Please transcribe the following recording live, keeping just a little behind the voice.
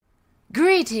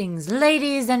Greetings,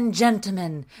 ladies and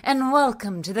gentlemen, and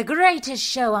welcome to the greatest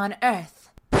show on earth.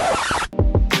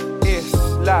 It's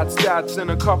lads, dads,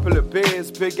 and a couple of beers.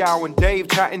 Big Al and Dave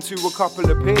chatting to a couple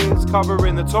of peers,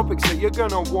 covering the topics that you're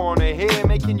gonna wanna hear,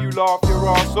 making you laugh your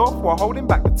ass off while holding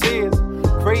back the tears.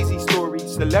 Crazy stories,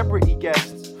 celebrity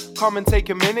guests. Come and take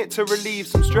a minute to relieve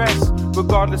some stress.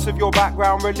 Regardless of your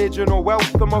background, religion, or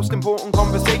wealth, the most important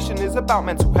conversation is about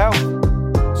mental health.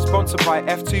 Sponsored by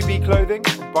F2B Clothing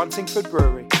and Buntingford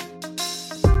Brewery.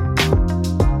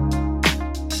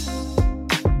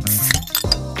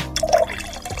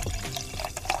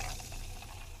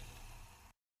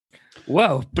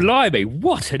 Well, blimey,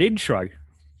 what an intro.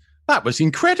 That was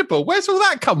incredible. Where's all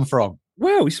that come from?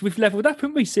 Well, we've levelled up,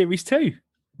 haven't we? Series 2.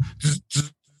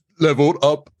 Leveled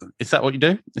up. Is that what you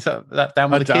do? Is that down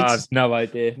with the kids? No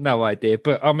idea.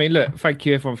 But I mean, look, thank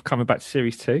you everyone for coming back to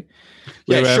Series 2.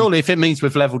 Yeah, surely if it means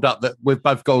we've leveled up, that we've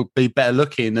both got to be better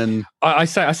looking. And I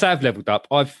say I've leveled up.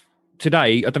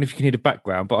 Today, I don't know if you can hear the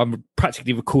background, but I'm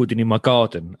practically recording in my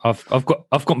garden. I've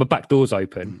got my back doors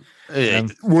open.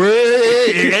 Yes.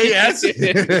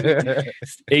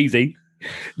 Easy.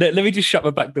 Let me just shut my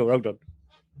back door. Hold on.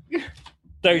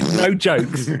 No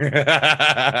jokes.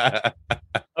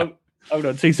 Hold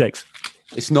on, 2 secs.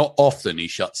 It's not often he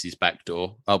shuts his back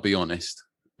door, I'll be honest.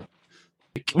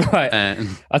 Right.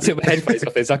 I took my headphones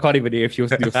off this. I can't even hear if you're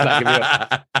slacking me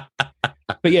off.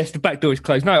 But yes, the back door is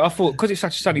closed. No, I thought because it's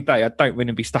such a sunny day, I don't want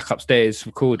to be stuck upstairs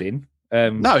recording.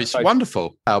 No, it's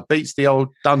wonderful. It beats the old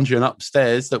dungeon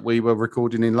upstairs that we were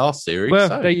recording in last series. Well,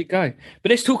 there you go. But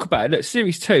let's talk about it. Look,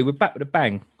 Series 2, we're back with a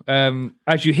bang.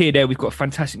 As you hear there, we've got a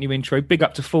fantastic new intro. Big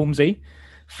up to Formsy.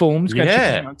 Forms, go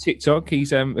check him out on TikTok.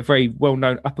 He's a very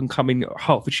well-known up-and-coming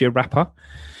Hertfordshire rapper.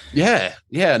 Yeah,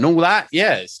 and all that.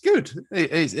 Yeah, it's good.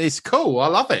 It's cool. I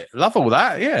love it. Love all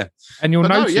that. Yeah. And you'll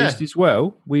notice as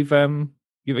well,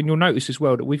 you'll notice as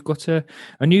well that we've got a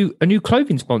new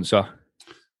clothing sponsor.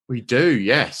 We do,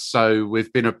 yes. So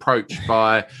we've been approached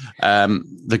by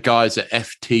the guys at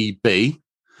FTB,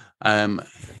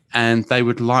 and they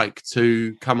would like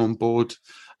to come on board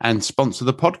and sponsor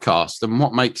the podcast. And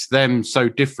what makes them so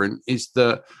different is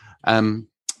that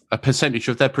a percentage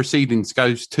of their proceedings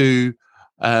goes to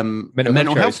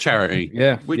mental health charity,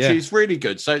 which is really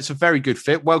good. So it's a very good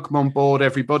fit. Welcome on board,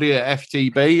 everybody at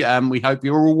FTB. We hope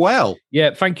you're all well.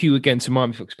 Yeah, thank you again to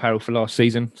Miami Fox Apparel for last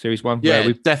season, Series 1. Yeah,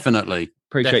 we've definitely.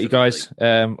 Appreciate you guys.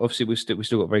 Obviously, we've still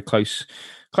got a very close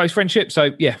friendship. So,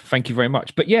 yeah, thank you very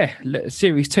much. But, yeah,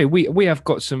 Series 2, we have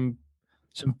got some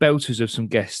belters of some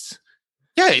guests.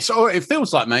 Yeah, it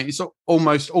feels like, mate, it's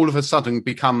almost all of a sudden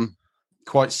become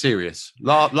quite serious.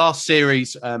 Last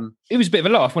series... it was a bit of a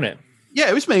laugh, wasn't it? Yeah,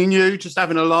 it was me and you just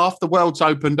having a laugh. The world's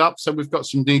opened up, so we've got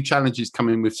some new challenges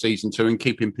coming with Season 2 and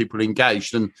keeping people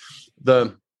engaged. And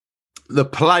the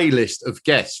playlist of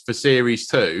guests for Series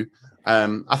 2...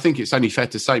 I think it's only fair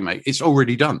to say, mate, it's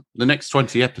already done. The next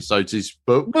 20 episodes is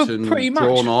booked and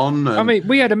drawn on. And I mean,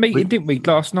 we had a meeting, didn't we,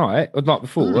 last night or the night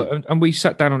before, and we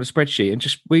sat down on a spreadsheet and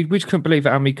just we just couldn't believe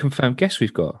how many confirmed guests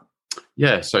we've got.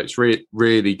 Yeah, so it's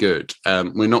really good.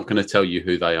 We're not going to tell you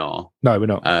who they are. No, we're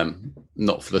not.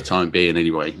 Not for the time being,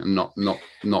 anyway, and not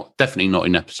definitely not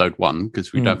in episode 1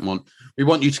 because we don't want. We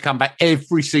want you to come back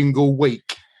every single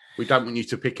week. We don't want you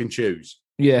to pick and choose.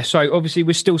 Yeah, so obviously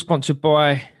we're still sponsored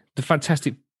by the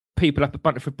fantastic people up at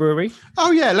Buntingford Brewery.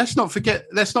 Oh yeah, let's not forget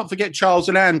Charles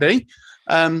and Andy.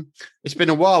 It's been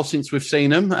a while since we've seen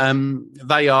them.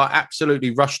 They are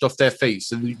absolutely rushed off their feet.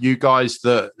 So you guys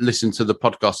that listen to the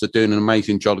podcast are doing an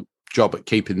amazing job at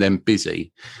keeping them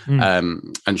busy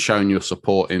and showing your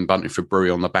support in Buntingford Brewery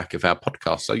on the back of our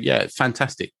podcast. So yeah,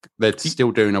 fantastic. They're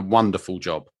still doing a wonderful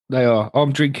job. They are.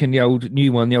 I'm drinking the old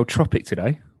new one, the old Tropic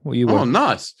today. What are you on? Oh,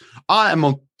 nice. I am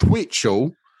on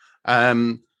Twitchell.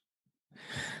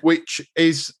 Which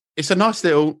is a nice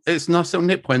little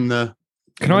nip when the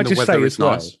weather is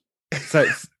nice. So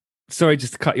sorry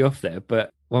just to cut you off there,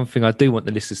 but one thing I do want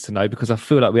the listeners to know, because I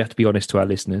feel like we have to be honest to our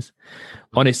listeners,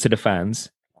 honest to the fans.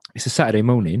 It's a Saturday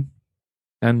morning,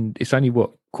 and it's only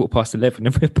 11:15,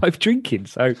 and we're both drinking.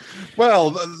 So,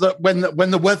 well, when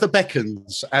the weather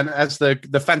beckons, and as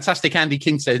the fantastic Andy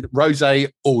King said,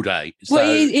 rosé all day. So. Well,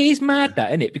 it is mad that,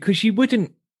 isn't it? Because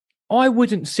I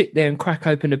wouldn't sit there and crack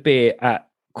open a beer at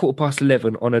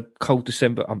 11:15 on a cold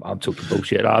December. I'm talking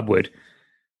bullshit. I would.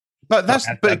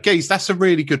 But Geese, that's a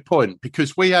really good point,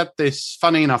 because we had this,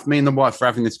 funny enough, me and the wife were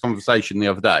having this conversation the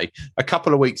other day. A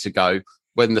couple of weeks ago,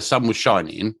 when the sun was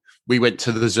shining, we went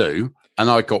to the zoo and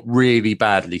I got really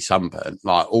badly sunburned,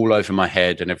 like all over my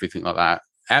head and everything like that.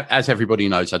 As everybody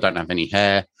knows, I don't have any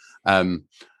hair. And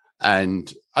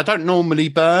I don't normally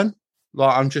burn.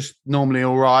 Like, I'm just normally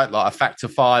all right. Like, a factor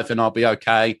 5 and I'll be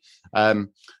okay.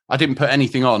 I didn't put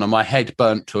anything on, and my head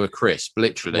burnt to a crisp.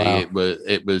 Literally, Wow.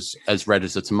 it was as red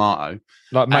as a tomato.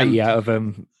 Like Matey out of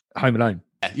Home Alone.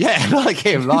 Yeah, like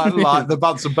him, like the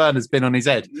Bunsen burner's been on his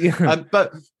head. Yeah.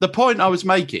 But the point I was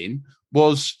making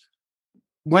was,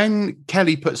 when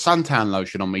Kelly put suntan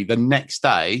lotion on me the next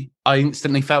day, I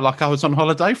instantly felt like I was on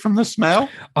holiday from the smell.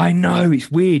 I know,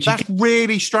 it's weird. That's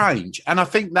really strange. And I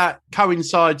think that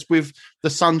coincides with the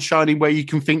sun shining, where you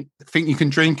can think you can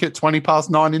drink at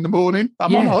 9:20 in the morning.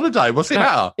 I'm on holiday. What's it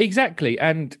matter? Exactly.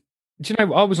 And do you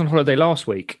know, I was on holiday last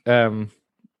week.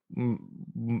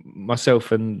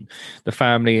 Myself and the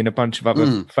family and a bunch of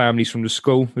other families from the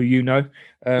school who we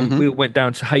all went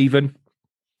down to Haven.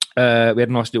 We had a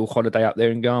nice little holiday up there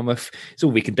in Yarmouth. It's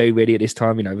all we can do really at this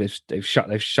time. You know, they've shut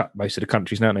most of the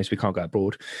countries now, so we can't go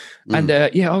abroad. And I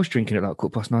was drinking at like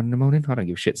 9:15 in the morning. I don't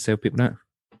give a shit to tell people that.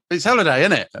 It's holiday,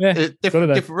 isn't it? Yeah,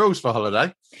 different rules for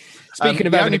holiday. Speaking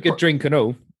of having a good drink and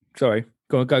all, sorry,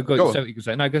 go. Say what you can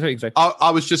say. No, go say what you can say.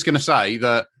 I was just going to say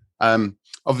that.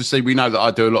 Obviously, we know that I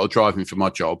do a lot of driving for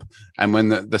my job, and when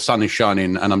the sun is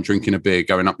shining and I'm drinking a beer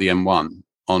going up the M1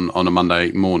 on a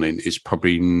Monday morning is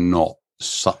probably not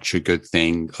such a good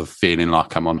thing of feeling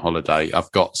like I'm on holiday.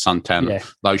 I've got suntan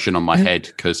lotion on my head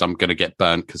because I'm going to get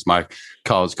burnt because my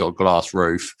car's got a glass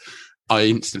roof. I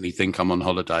instantly think I'm on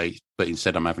holiday, but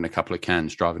instead I'm having a couple of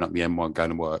cans driving up the M1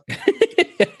 going to work.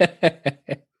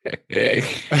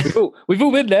 We've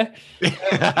all been there.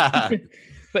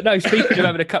 But no, speaking of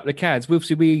having a couple of cans,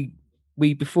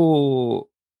 we before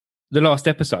the last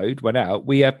episode went out,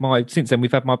 since then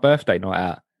we've had my birthday night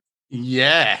out.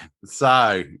 Yeah.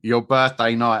 So your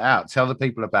birthday night out. Tell the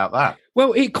people about that.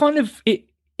 Well, it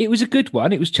was a good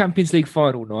one. It was Champions League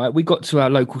final night. We got to our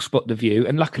local spot, The View,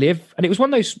 and luckily, and it was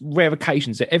one of those rare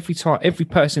occasions that every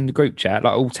person in the group chat,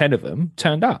 like all 10 of them,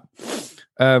 turned up.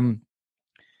 We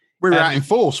were out in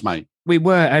force, mate. We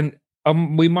were, and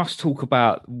we must talk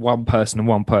about one person and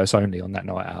one person only on that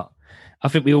night out. I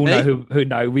think we all know who.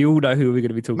 We all know who we're going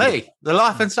to be talking about. Me, the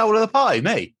life and soul of the party.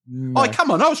 Me. No. Oh,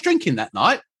 come on! I was drinking that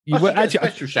night. You were actually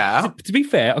special shout out. To be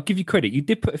fair, I'll give you credit. You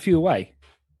did put a few away.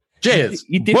 Cheers.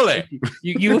 You did. Bullet.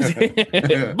 You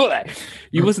wasn't. Bullet.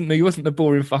 You wasn't the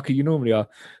boring fucker you normally are.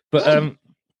 But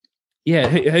yeah.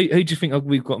 Who do you think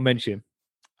we've got to mention?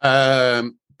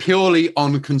 Purely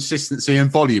on consistency and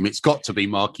volume, it's got to be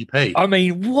Marky P. I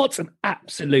mean, what an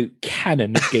absolute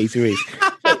cannon this geezer is.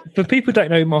 For people who don't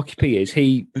know who Marky P is,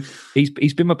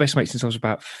 he's been my best mate since I was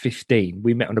about 15.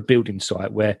 We met on a building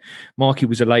site where Marky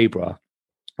was a labourer,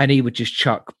 and he would just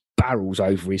chuck barrels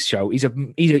over his shoulder.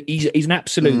 He's an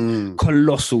absolute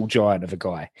colossal giant of a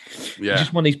guy. Yeah,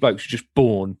 just one of these blokes was just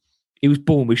born. He was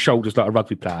born with shoulders like a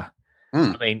rugby player.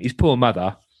 I mean, his poor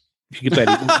mother. If you could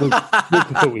barely walk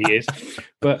for 40 years.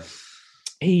 But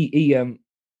he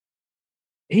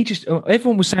just,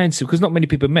 everyone was saying to, because not many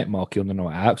people met Marky on the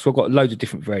night out, so I've got loads of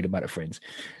different varied amount of friends,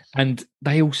 and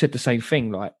they all said the same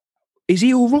thing, like, is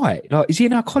he all right? Like, is he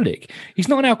an alcoholic? He's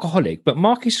not an alcoholic, but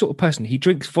Marky's sort of person, he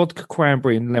drinks vodka,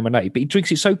 cranberry and lemonade, but he drinks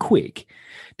it so quick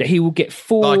that he will get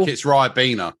 4... Like it's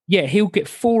Ribena. Yeah, he'll get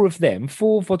 4 of them,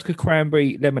 4 vodka,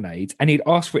 cranberry, lemonades, and he'd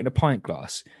ask for it in a pint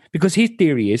glass. Because his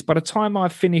theory is, by the time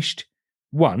I've finished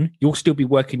one, you'll still be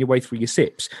working your way through your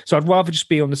sips. So I'd rather just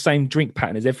be on the same drink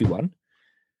pattern as everyone.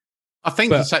 I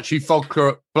think it's actually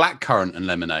vodka, blackcurrant and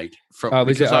lemonade.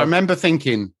 Because I remember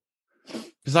thinking...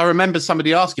 Because I remember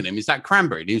somebody asking him, is that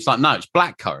cranberry? And he was like, no, it's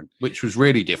blackcurrant, which was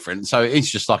really different. So it's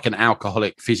just like an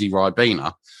alcoholic fizzy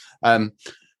Ribena.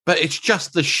 But it's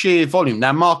just the sheer volume.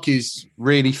 Now, Mark is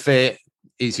really fit.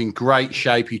 He's in great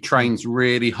shape. He trains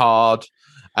really hard.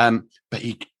 But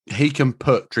he can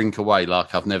put drink away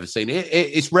like I've never seen.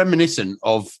 It's reminiscent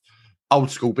of old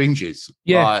school binges.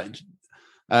 Yeah.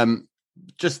 Like,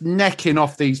 just necking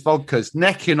off these vodkas,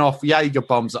 necking off Jaeger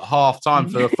bombs at half time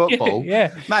for the football.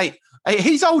 Yeah. Mate,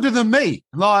 he's older than me.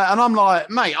 Like, and I'm like,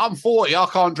 mate, I'm 40. I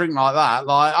can't drink like that.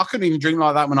 Like, I couldn't even drink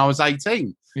like that when I was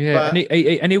 18. Yeah, but,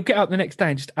 and he'll get up the next day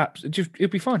and he'll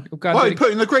be fine. He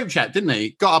put in the group chat, didn't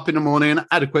he? Got up in the morning,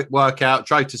 had a quick workout,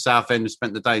 drove to Southend and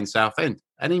spent the day in Southend.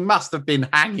 And he must have been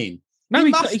hanging. No,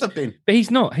 he must have been. But he's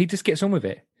not. He just gets on with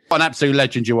it. What an absolute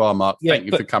legend you are, Mark. Thank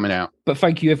you for coming out. But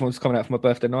thank you, everyone, for coming out for my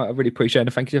birthday night. I really appreciate it.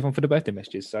 And thank you, everyone, for the birthday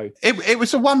messages. So it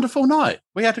was a wonderful night.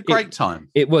 We had a great time.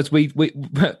 It was. Me,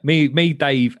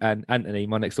 Dave, and Anthony,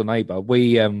 my next door neighbour.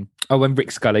 And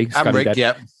Rick Scully. And Rick, Dad,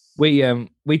 yeah.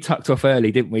 We tucked off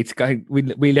early, didn't we? To go.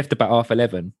 We left about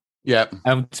 11:30. Yeah.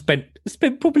 And spent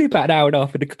probably about an hour and a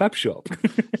half in the kebab shop.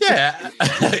 Yeah.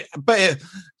 But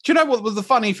Do you know what was the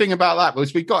funny thing about that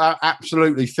was we got our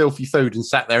absolutely filthy food and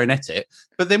sat there and ate it,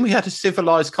 but then we had a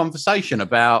civilized conversation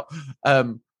about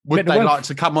would they like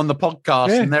to come on the podcast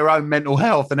and their own mental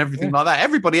health and everything like that.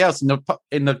 Everybody else in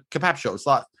the kebab shop was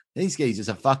like, these geezers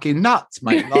are fucking nuts,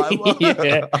 mate.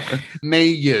 Like, me,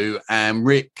 you, and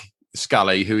Rick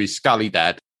Scully, who is Scully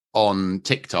Dad on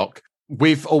TikTok.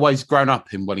 We've always grown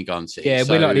up in Welling Garden City. Yeah,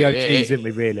 we're like the OGs, aren't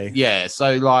we, really? Yeah,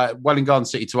 so like Welling Garden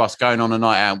City to us, going on a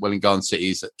night out in Welling Garden City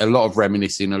is a lot of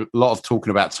reminiscing, a lot of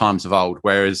talking about times of old,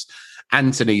 whereas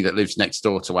Anthony, that lives next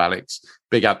door to Alex,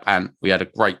 big up, Ant, we had a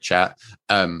great chat.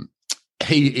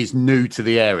 He is new to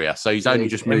the area, so he's only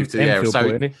just moved to the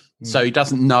area. So he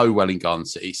doesn't know Welling Garden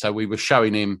City. So we were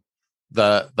showing him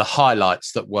the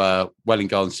highlights that were Welling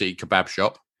Garden City kebab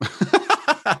shop.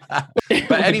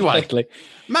 But anyway, exactly.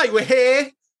 Mate, we're here.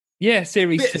 Yeah,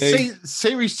 series 2.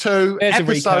 Series 2,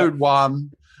 episode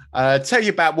 1. Tell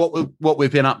you about what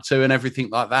we've been up to and everything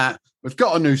like that. We've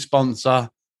got a new sponsor.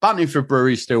 Buntingford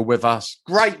Brewery still with us.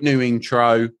 Great new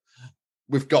intro.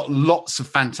 We've got lots of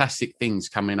fantastic things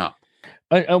coming up.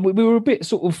 And we were a bit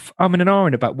sort of and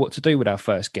ahhing about what to do with our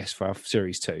first guest for our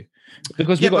series 2,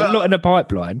 because we've got a lot in the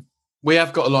pipeline. We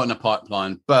have got a lot in the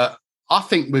pipeline, but I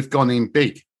think we've gone in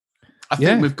big. I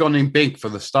think we've gone in big for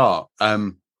the start.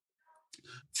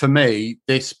 For me,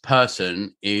 this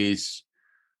person is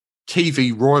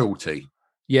TV royalty.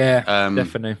 Yeah,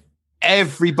 definitely.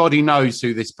 Everybody knows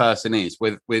who this person is.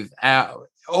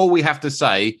 All we have to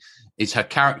say is her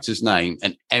character's name,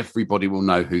 and everybody will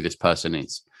know who this person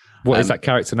is. What is that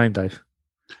character name, Dave?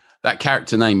 That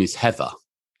character name is Heather.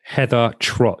 Heather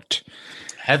Trott.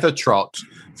 Heather Trott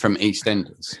from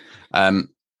EastEnders.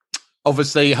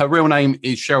 Obviously, her real name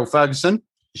is Cheryl Fergison.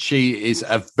 She is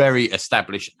a very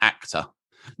established actor.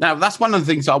 Now, that's one of the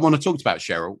things I want to talk about,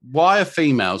 Cheryl. Why are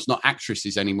females not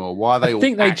actresses anymore? Why are they all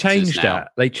actors now? I think they changed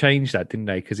that. They changed that, didn't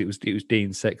they? Because it was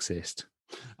deemed sexist.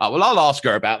 Oh, well, I'll ask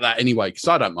her about that anyway, because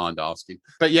I don't mind asking.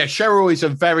 But yeah, Cheryl is a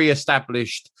very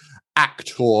established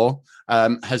actor,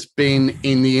 has been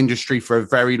in the industry for a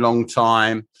very long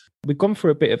time. We've gone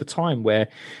through a bit of a time where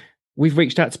we've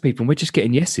reached out to people and we're just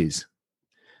getting yeses.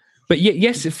 But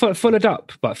yes, followed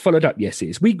up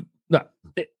yeses.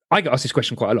 I get asked this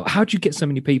question quite a lot. How do you get so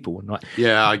many people? And like,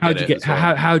 I get it.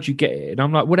 How do you get it? And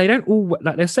I'm like, well, they don't all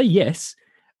like they'll say yes.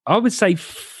 I would say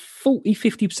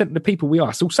 40-50% of the people we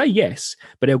ask will say yes,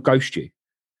 but they'll ghost you.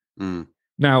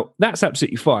 Now that's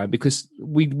absolutely fine, because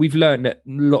we've learned that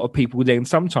a lot of people then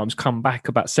sometimes come back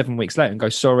about 7 weeks later and go,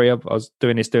 sorry, I was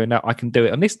doing this, doing that. I can do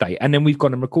it on this day, and then we've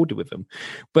gone and recorded with them.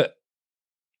 But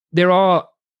there are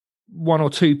 1 or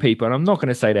 2 people, and I'm not going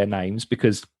to say their names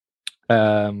because I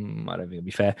don't think it'll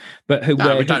be fair, but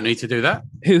we don't need to do that.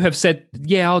 Who have said,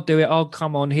 yeah, I'll do it. I'll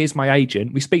come on. Here's my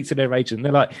agent. We speak to their agent. And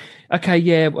they're like, okay,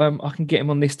 yeah, I can get him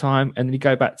on this time. And then you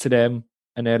go back to them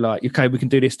and they're like, okay, we can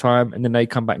do this time. And then they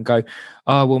come back and go,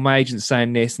 oh, well, my agent's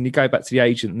saying this. And you go back to the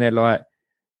agent and they're like,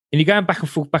 and you're going back and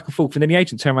forth. And then the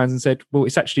agent turned around and said, well,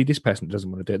 it's actually this person that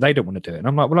doesn't want to do it. They don't want to do it. And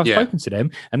I'm like, well, I've spoken to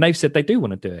them and they've said they do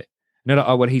want to do it. And they're like,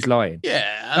 oh, well, he's lying. Yeah.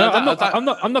 I'm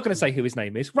not going to say who his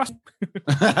name is. Russ.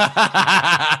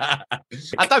 I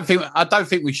don't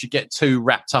think we should get too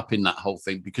wrapped up in that whole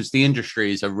thing, because the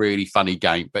industry is a really funny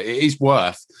game, but it is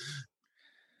worth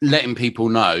letting people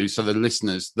know, so the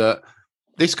listeners, that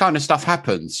this kind of stuff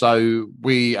happens. So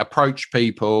we approach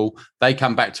people, they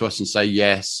come back to us and say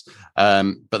yes,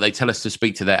 but they tell us to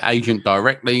speak to their agent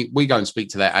directly. We go and speak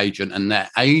to their agent, and their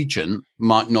agent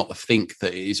might not think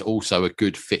that it is also a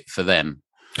good fit for them.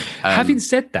 Having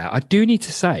said that, I do need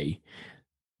to say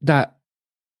that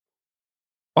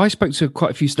I spoke to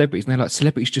quite a few celebrities, and they're like,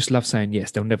 celebrities just love saying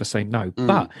yes, they'll never say no.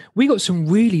 But we got some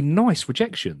really nice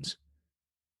rejections.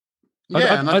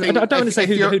 Yeah, I don't want to say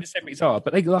who the celebrities are,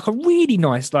 but they like a really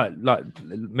nice like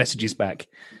messages back.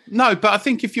 No, but I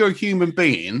think if you're a human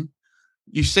being,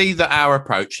 you see that our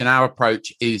approach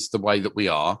is the way that we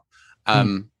are,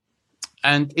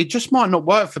 and it just might not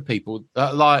work for people.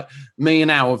 Like me and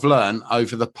Al have learned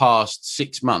over the past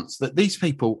 6 months that these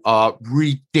people are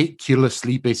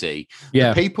ridiculously busy.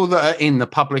 Yeah, the people that are in the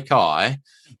public eye,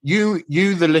 you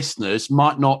the listeners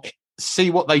might not see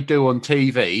what they do on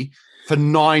TV for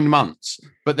 9 months,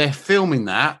 but they're filming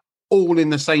that all in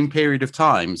the same period of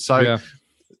time. So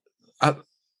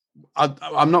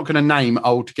I'm not going to name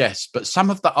old guests, but some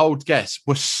of the old guests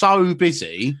were so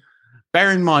busy.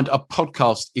 Bear in mind, a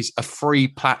podcast is a free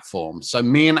platform. So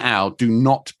me and Al do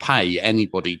not pay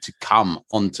anybody to come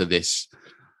onto this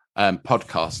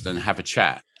podcast and have a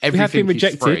chat. Everything we have been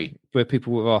rejected free. Where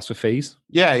people will ask for fees.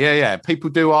 Yeah. People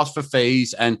do ask for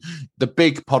fees, and the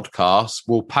big podcasts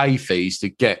will pay fees to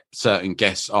get certain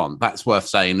guests on. That's worth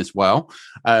saying as well.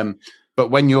 But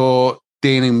when you're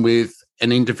dealing with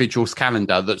an individual's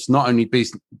calendar that's not only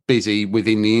busy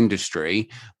within the industry,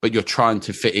 but you're trying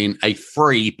to fit in a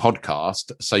free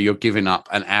podcast, so you're giving up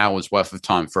an hour's worth of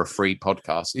time for a free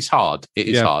podcast. It's hard. It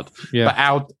is hard. Yeah.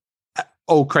 But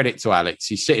all credit to Alex.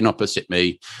 He's sitting opposite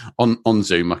me on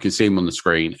Zoom. I can see him on the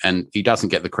screen, and he doesn't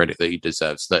get the credit that he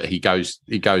deserves. That he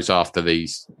goes after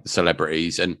these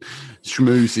celebrities and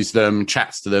schmoozes them,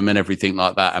 chats to them, and everything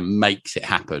like that, and makes it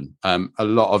happen. A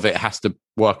lot of it has to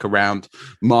work around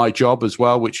my job as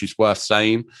well, which is worth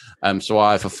saying. So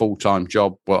I have a full-time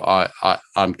job what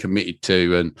I'm committed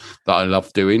to and that I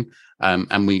love doing,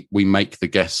 and we make the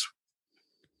guests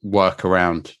work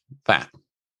around that.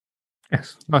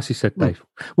 Yes, nicely said, Dave.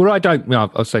 Well, I don't.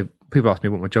 I'll say people ask me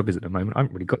what my job is at the moment. I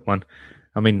haven't really got one.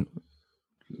 I mean,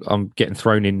 I'm getting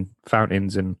thrown in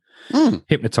fountains and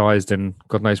hypnotized and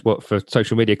God knows what for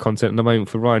social media content at the moment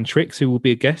for Ryan Tricks, who will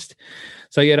be a guest.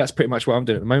 So yeah, that's pretty much what I'm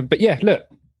doing at the moment. But yeah, look,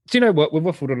 do you know what? We've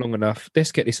waffled on long enough.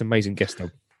 Let's get this amazing guest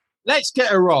on. Let's get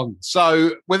her on.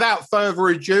 So without further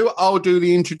ado, I'll do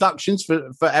the introductions for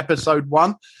episode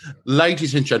 1.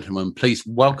 Ladies and gentlemen, please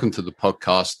welcome to the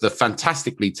podcast the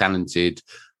fantastically talented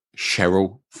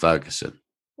Cheryl Fergison.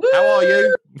 Woo! How are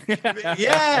you?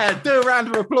 Yeah, do a round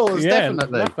of applause,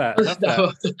 definitely. Love that.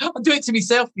 I do it to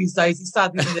myself these days. It's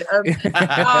sad, isn't it?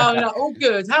 No, all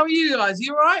good. How are you guys?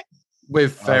 You all right? We're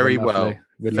very well.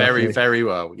 Very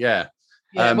well. Yeah.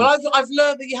 Yeah, well, I've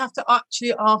learned that you have to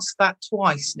actually ask that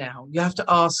twice now. You have to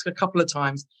ask a couple of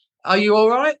times. Are you all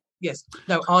right? Yes.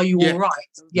 No, are you all right?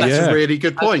 Yes. That's a really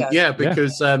good point. Okay. Yeah,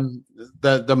 because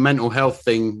the mental health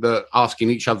thing, that asking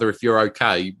each other if you're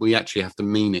okay, we actually have to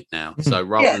mean it now. So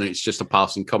rather than it's just a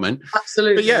passing comment.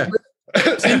 Absolutely. But yeah.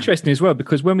 It's interesting as well,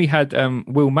 because when we had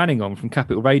Will Manning on from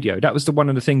Capital Radio, that was one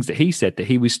of the things that he said, that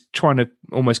he was trying to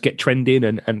almost get trending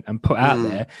and put out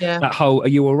there. Yeah. That whole, are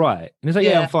you all right? And he's like,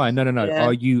 yeah, Yeah. I'm fine. No. Yeah.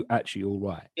 Are you actually all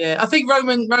right? Yeah, I think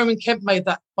Roman Kemp made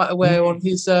that quite aware on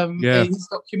his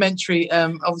documentary,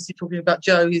 obviously talking about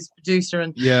Joe, his producer,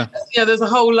 and there's a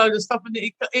whole load of stuff, and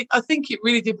I think it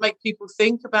really did make people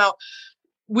think about.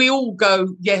 We all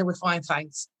go, yeah, we're fine,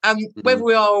 thanks, and whether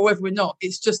we are or whether we're not,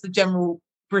 it's just the general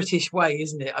British way,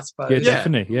 isn't it? I suppose. Yeah,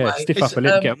 definitely. Yeah, stiff upper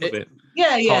lip, get on with it.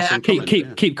 Yeah.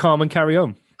 Keep calm and carry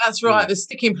on. That's right. The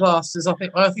sticking plasters. I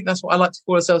think that's what I like to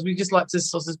call ourselves. We just like to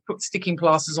sort of put sticking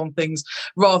plasters on things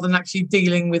rather than actually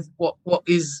dealing with what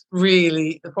is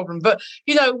really the problem. But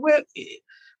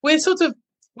we're sort of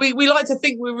we like to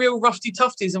think we're real roughy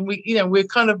tufties, and we're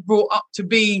kind of brought up to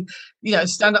be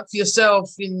stand up for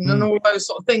yourself and all those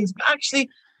sort of things. But actually,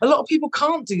 a lot of people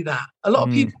can't do that. A lot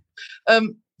of people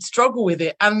struggle with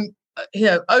it, and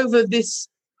over this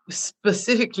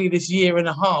specifically this year and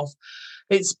a half,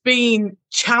 it's been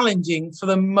challenging for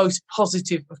the most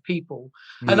positive of people.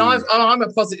 And I'm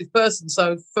a positive person,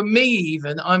 so for me,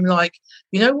 even I'm like,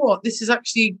 you know what, this has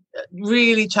actually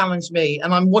really challenged me,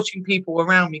 and I'm watching people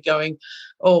around me going,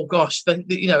 oh gosh, there's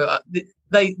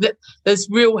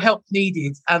real help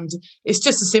needed, and it's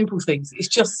just the simple things. It's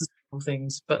just the simple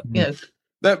things, but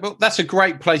that's a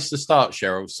great place to start,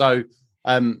 Cheryl. So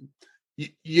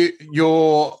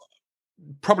you're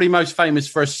probably most famous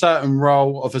for a certain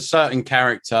role of a certain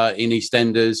character in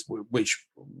EastEnders, which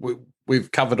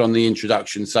we've covered on the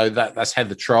introduction. So that's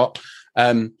Heather Trott.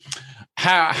 How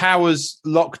has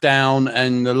lockdown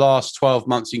and the last 12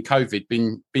 months in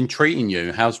COVID been treating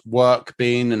you? How's work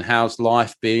been, and how's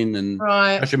life been, and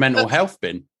how's your mental health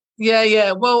been?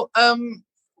 Yeah. Well,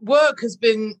 work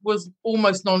was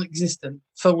almost non-existent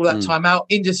for all that time. Our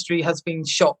industry has been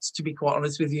shot, to be quite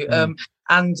honest with you,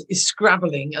 and is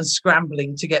scrabbling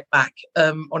to get back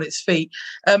on its feet.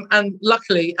 And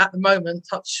luckily, at the moment,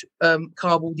 touch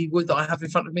cardboardy wood that I have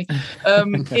in front of me,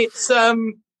 I'm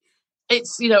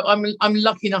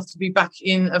lucky enough to be back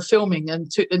in filming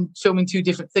and filming 2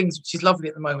 different things, which is lovely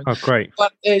at the moment. Oh, great!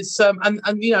 But it's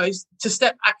it's to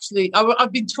step. Actually,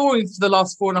 I've been touring for the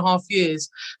last 4.5 years,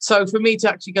 so for me to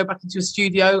actually go back into a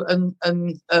studio and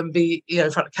be in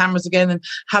front of cameras again and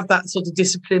have that sort of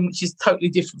discipline, which is totally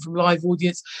different from live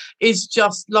audience, is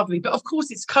just lovely. But of course,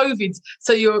 it's COVID,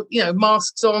 so you're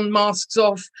masks on, masks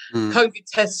off, COVID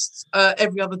tests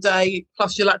every other day,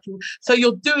 plus your lateral. So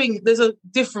there's a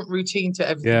different routine to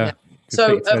everything. Yeah.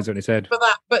 So on his head. for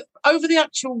that, but over the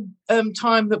actual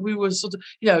time that we were sort of,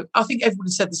 I think everyone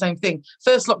said the same thing.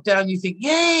 First lockdown, you think,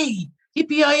 yay,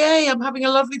 yippee-yay, I'm having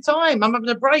a lovely time. I'm having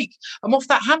a break. I'm off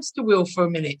that hamster wheel for a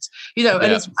minute,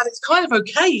 and it's kind of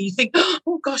okay. You think,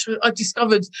 oh gosh, I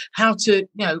discovered how to,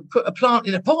 put a plant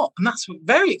in a pot, and that's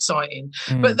very exciting.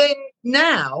 But then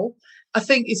now, I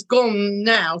think it's gone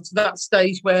now to that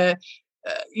stage where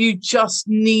you just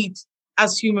need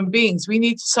as human beings, we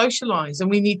need to socialize and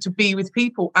we need to be with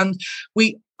people. And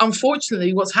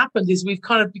unfortunately, what's happened is we've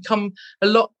kind of become a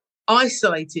lot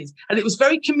isolated, and it was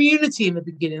very community in the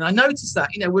beginning. I noticed that,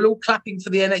 we're all clapping for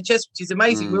the NHS, which is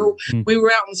amazing. We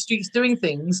were out on the streets doing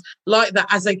things like that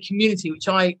as a community, which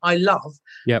I love.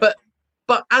 Yep.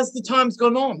 But as the time's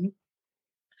gone on,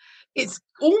 it's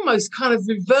almost kind of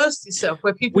reversed itself,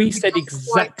 where people we said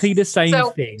exactly the same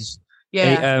thing.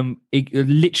 Yeah.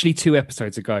 Literally 2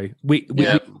 episodes ago.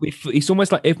 It's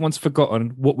almost like everyone's forgotten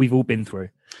what we've all been through.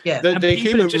 Yeah. The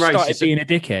human just race started being a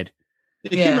dickhead.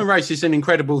 The human race is an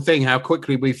incredible thing. How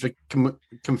quickly we can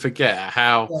forget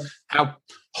how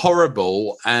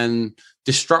horrible and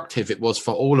destructive it was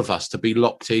for all of us to be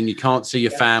locked in. You can't see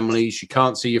your families, you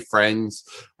can't see your friends.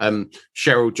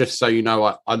 Cheryl, just so you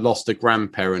know, I lost a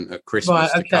grandparent at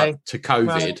Christmas to COVID.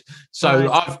 Right.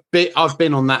 So I've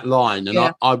been on that line,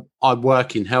 and I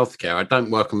work in healthcare. I don't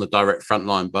work on the direct front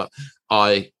line, but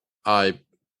I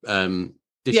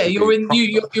you're in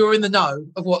the know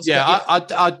of what's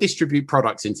I distribute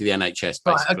products into the NHS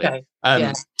basically. Right,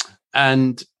 okay.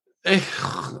 And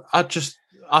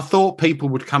I thought people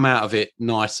would come out of it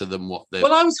nicer than what they.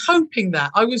 Well, I was hoping that.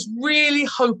 I was really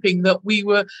hoping that we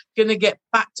were going to get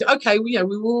back to. Okay, we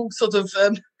were all sort of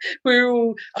we were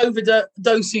all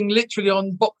overdosing literally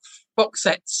on box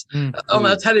sets on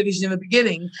our television in the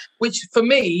beginning, which for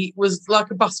me was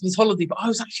like a busman's holiday. But I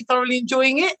was actually thoroughly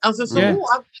enjoying it. I was just and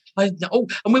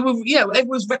we were, everyone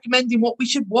was recommending what we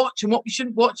should watch and what we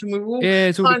shouldn't watch, and we were all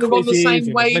kind of on the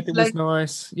same wavelength.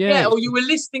 Nice, or you were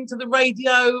listening to the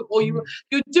radio, or you were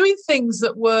doing things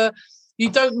that you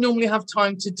don't normally have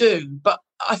time to do. But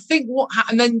I think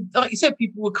and then, like you said,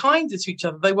 people were kinder to each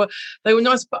other. They were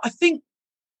nice. But I think,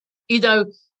 I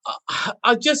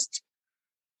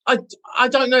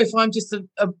don't know if I'm just a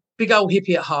big old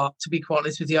hippie at heart, to be quite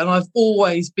honest with you. And I've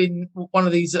always been one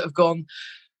of these that have gone,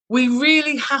 we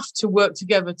really have to work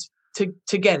together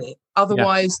to get it.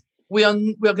 Otherwise, we are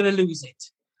going to lose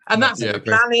it. And that's the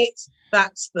planet,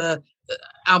 that's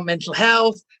our mental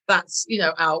health, that's,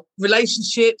 our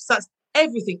relationships, that's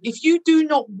everything. If you do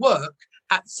not work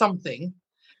at something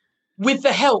with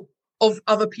the help of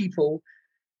other people,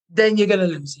 then you're going to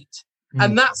lose it.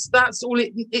 And that's all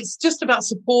it's just about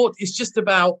support. It's just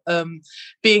about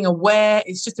being aware.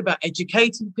 It's just about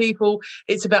educating people.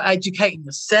 It's about educating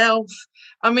yourself.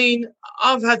 I mean,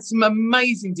 I've had some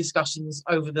amazing discussions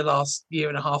over the last year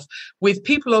and a half with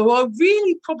people who I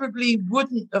really probably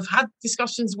wouldn't have had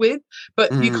discussions with,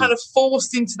 but you kind of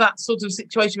forced into that sort of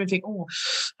situation and think,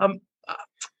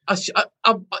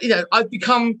 I've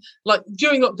become like,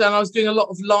 during lockdown, I was doing a lot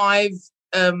of live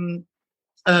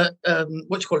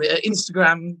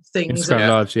Instagram things,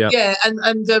 lives,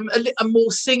 and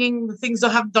more singing, the things I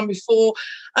haven't done before,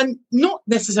 and not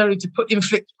necessarily to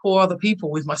inflict poor other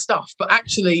people with my stuff, but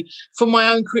actually for my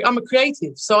own I'm a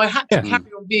creative, so I had to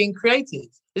carry on being creative.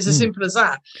 It's as simple as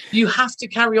that. You have to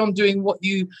carry on doing what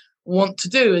you want to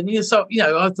do, and I thought,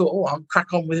 I'll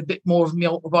crack on with a bit more of my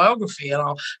autobiography, and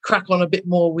I'll crack on a bit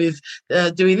more with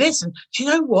doing this, and do you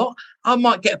know what, I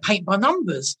might get a paint by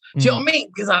numbers. Do you know what I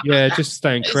mean? Because just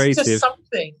staying creative, it's just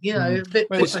something,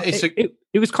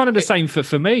 it was kind of the same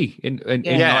for me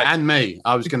and me,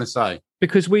 I was going to say,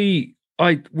 because we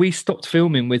stopped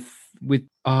filming with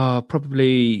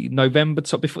probably November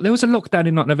before. There was a lockdown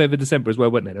in like November, December as well,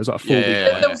 wasn't there? There was like a 4 week.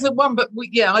 There was the one, but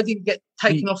I didn't get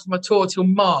taken off my tour till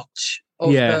March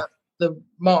of the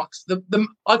March.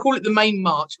 I call it the main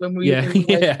March, when we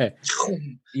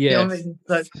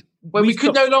when we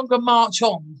could no longer march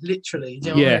on, literally. Do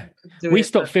you know we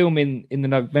stopped filming in the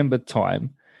November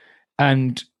time,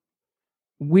 and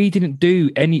we didn't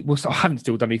do any. Well, I haven't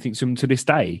still done anything to this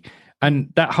day.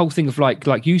 And that whole thing of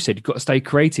like you said, you've got to stay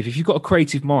creative. If you've got a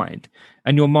creative mind,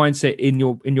 and your mindset in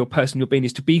your person, your being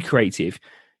is to be creative,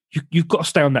 you've got to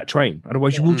stay on that train.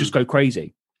 Otherwise, you will just go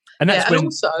crazy. And that's when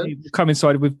it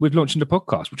coincided with launching the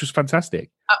podcast, which was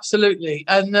fantastic. Absolutely,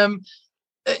 and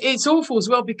it's awful as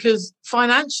well, because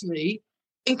financially,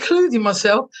 including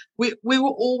myself, we're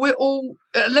all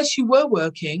unless you were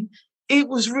working.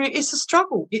 It's a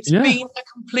struggle. It's been a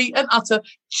complete and utter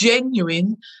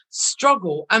genuine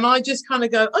struggle. And I just kind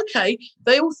of go, okay,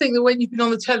 they all think that when you've been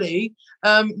on the telly,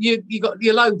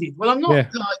 you're loaded. Well, I'm not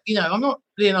I'm not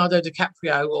Leonardo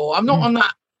DiCaprio, or I'm not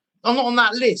on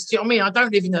that list. Do you know what I mean? I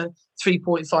don't live in a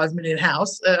 3.5 million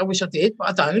house. I wish I did, but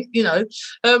I don't,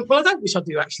 well, I don't wish I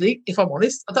do, actually, if I'm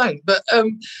honest. I don't. But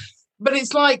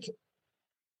it's like,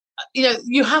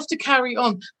 you have to carry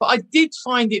on. But I did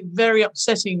find it very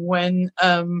upsetting when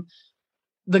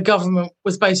the government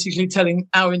was basically telling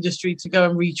our industry to go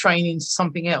and retrain into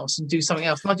something else and do something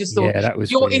else. And I just thought,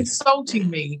 you're insulting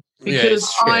me because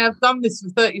it's I shit. have done this for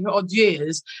 30 odd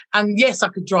years. And yes, I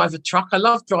could drive a truck. I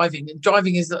love driving, and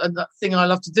driving is a thing I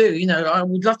love to do. You know, I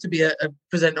would love to be a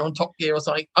presenter on Top Gear or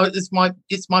something. It's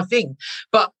my thing.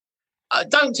 But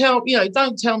don't tell me that,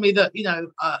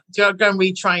 go and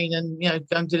retrain and,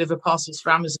 go and deliver parcels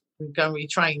for Amazon and go and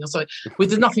retrain. So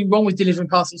there's nothing wrong with delivering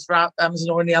parcels for Amazon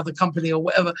or any other company or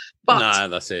whatever. But No,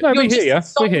 that's it. No, we hear you.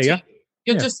 We hear you.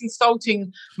 You're just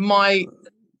insulting my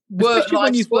work Especially when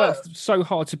life's you've work. worked so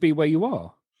hard to be where you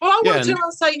are. Well, I Yeah, want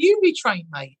to say you retrain,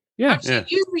 mate. Yeah. Actually,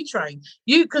 you retrain.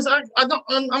 Because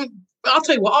I'll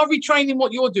tell you what, I'll retrain in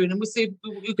what you're doing, and we'll see if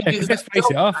you can do the Let's best face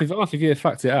it, job. half of you have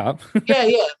fucked it up.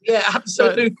 Yeah,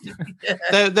 absolutely.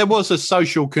 There was a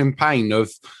social campaign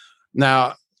of,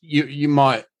 now you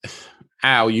might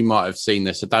have seen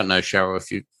this. I don't know,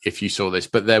 Cheryl, if you saw this,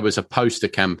 but there was a poster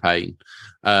campaign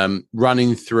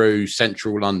running through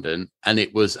central London, and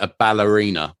it was a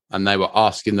ballerina, and they were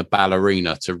asking the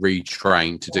ballerina to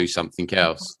retrain to do something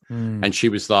else. And she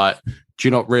was like, do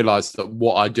you not realize that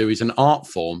what I do is an art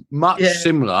form much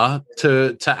similar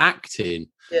to acting?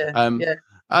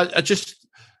 I just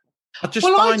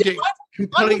find it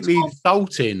completely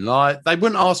insulting. Like, they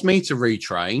wouldn't ask me to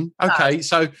retrain. Okay,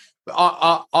 so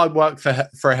I work for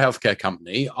a healthcare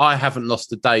company. I haven't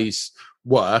lost a day's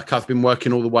work. I've been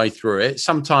working all the way through it.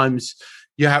 Sometimes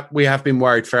we have been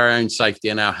worried for our own safety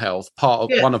and our health.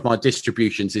 Part of one of my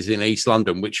distributions is in East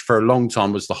London, which for a long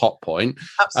time was the hot point.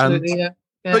 Absolutely, yeah.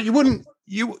 But you wouldn't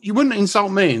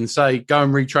insult me and say go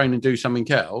and retrain and do something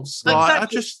else. Like,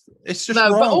 Exactly. It's just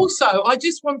no. wrong. But also, I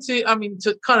just want to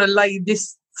kind of lay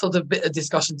this sort of bit of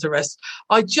discussion to rest.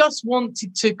 I just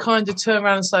wanted to kind of turn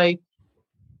around and say,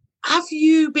 have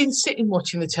you been sitting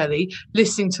watching the telly,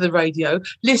 listening to the radio,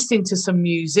 listening to some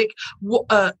music,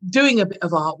 doing a bit of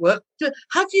artwork?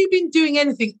 Have you been doing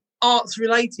anything arts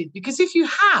related? Because if you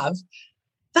have,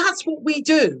 that's what we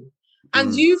do.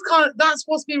 And that's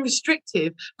what's been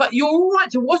restrictive, but you're all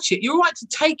right to watch it. You're all right to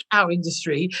take our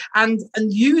industry and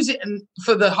use it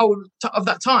for the whole of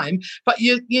that time. But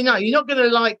you're not going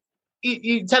to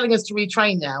you're telling us to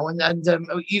retrain now, and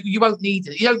you won't need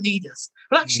it. You don't need us,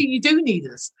 but actually you do need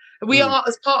us. We are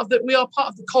part of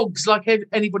the cogs like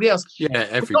anybody else. Yeah,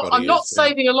 everybody. I'm not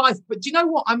saving a life, but do you know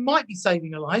what? I might be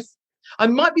saving a life. I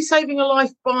might be saving a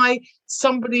life by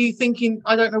somebody thinking,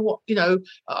 I don't know what,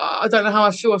 I don't know how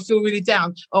I feel. I feel really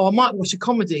down. Oh, I might watch a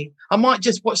comedy. I might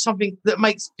just watch something that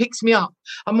picks me up.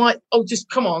 I might, just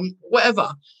come on,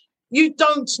 whatever. You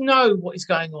don't know what is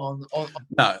going on.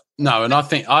 No, and I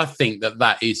think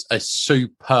that is a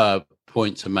superb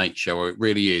point to make, Cheryl. It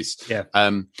really is. Yeah.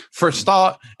 For a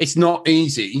start, it's not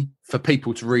easy for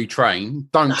people to retrain.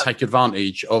 Don't take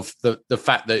advantage of the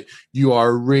fact that you are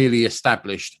a really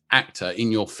established actor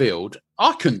in your field.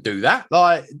 I couldn't do that.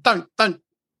 Like, don't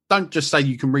just say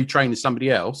you can retrain as somebody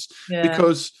else,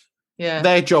 because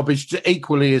their job is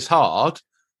equally as hard.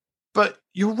 But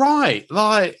you're right.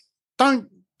 Like, don't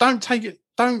take it.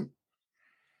 Don't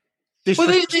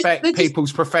disrespect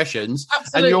people's professions.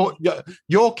 Absolutely. And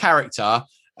your character,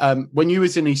 when you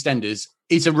was in EastEnders,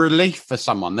 is a relief for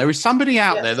someone. There is somebody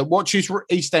out there that watches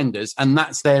EastEnders, and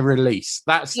that's their release.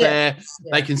 That's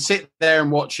they can sit there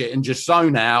and watch it and just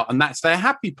zone out, and that's their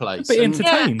happy place. Be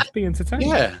entertained. Be entertained.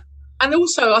 Yeah. And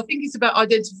also, I think it's about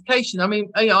identification. I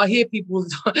mean, I hear people all the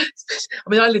time. I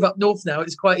mean, I live up north now.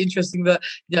 It's quite interesting that,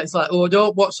 it's like, oh,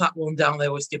 don't watch that one down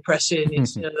there. It's depressing.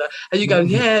 It's, and you go,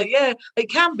 yeah, it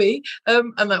can be.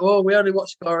 And like, oh, we only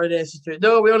watch Coronation Street.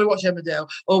 No, we only watch Emmerdale.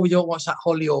 Oh, we don't watch that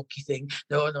Hollyoaky thing.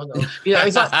 No.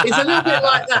 It's a little bit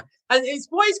like that. And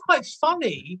what is quite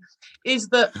funny is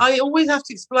that I always have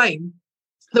to explain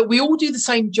that we all do the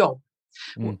same job.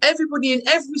 Everybody in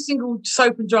every single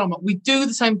soap and drama, we do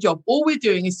the same job. All we're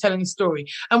doing is telling a story,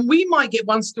 and we might get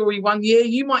one story one year,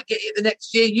 you might get it the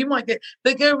next year,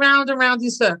 they go round and round in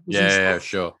circles. Yeah,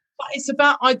 sure. But it's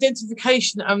about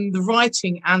identification and the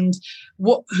writing and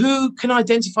who can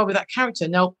identify with that character.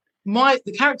 Now,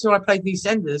 the character I played in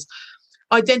EastEnders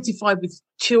identified with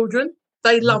children.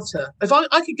 They loved her. If I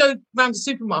could go round a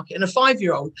supermarket and a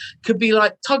 5-year-old could be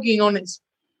like tugging on its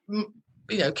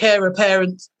carer,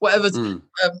 parent, whatever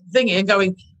thingy, and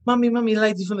going, mummy,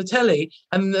 lady from the telly,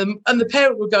 and the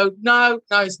parent would go, no,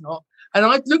 it's not. And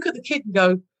I'd look at the kid and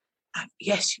go,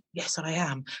 yes, I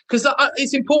am, because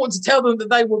it's important to tell them that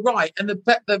they were right, and the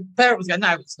parent was going,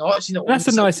 no, it's not. She's not. That's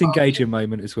a nice engaging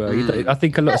moment as well. I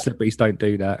think a lot of celebrities don't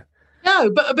do that.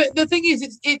 No, but the thing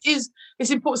is,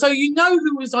 it's important. So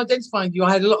who was identifying you.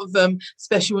 I had a lot of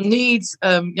special needs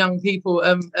young people.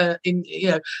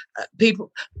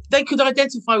 People, they could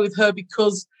identify with her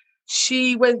because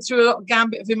she went through a lot of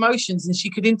gambit of emotions, and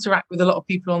she could interact with a lot of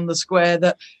people on the square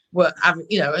that were,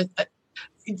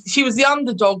 she was the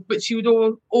underdog, but she would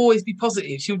always be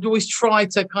positive. She would always try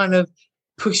to kind of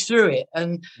push through it,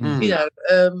 and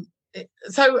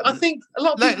so I think a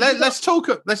lot of people. Let's talk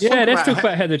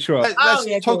about Heather Trott.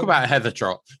 Let's talk about Heather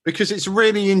Trott, because it's a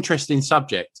really interesting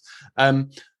subject.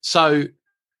 So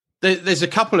there's a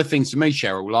couple of things for me,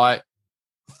 Cheryl. Like,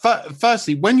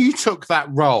 firstly, when you took that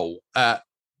role at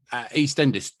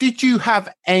EastEnders, did you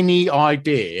have any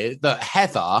idea that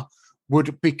Heather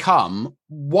would become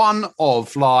one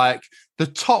of like the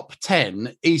top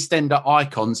 10 EastEnder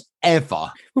icons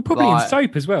ever? Well, probably in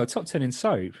soap as well. Top 10 in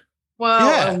soap.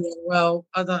 Well,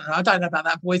 I don't know about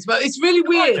that, boys, but it's really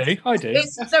weird. I do.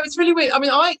 It's really weird. I mean,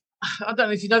 I don't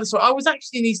know if you know this, I was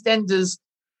actually in EastEnders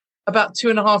about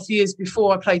 2.5 years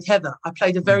before I played Heather. I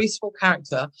played a very small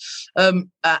character,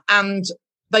 and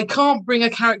they can't bring a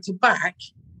character back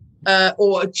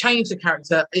or change the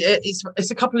character. It's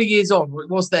a couple of years on. It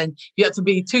was then. You had to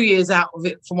be 2 years out of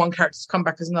it for one character to come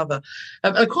back as another.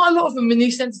 And quite a lot of them in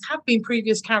EastEnders have been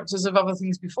previous characters of other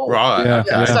things before. Right.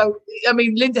 Yeah. So, I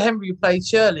mean, Linda Henry, who played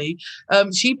Shirley,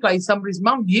 she played somebody's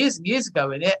mum years and years ago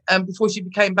in it, before she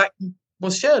became back and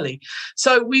was Shirley.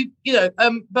 So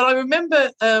but I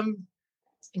remember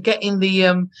getting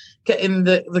the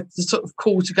sort of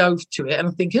call to go to it, and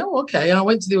I'm thinking, oh, okay. And I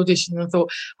went to the audition and I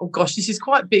thought, oh gosh, this is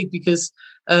quite big, because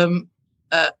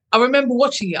I remember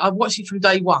watching it. I watched it from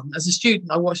day one as a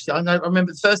student. I watched it. I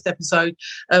remember the first episode.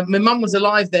 My mum was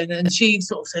alive then, and she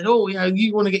sort of said, "Oh,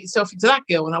 you want to get yourself into that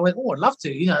girl?" And I went, "Oh, I'd love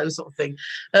to," sort of thing.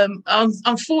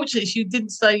 Unfortunately, she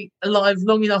didn't stay alive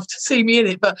long enough to see me in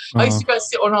it. But I used to go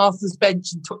sit on Arthur's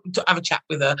bench and to have a chat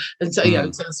with her, and so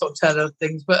to sort of tell her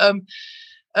things. But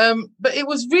it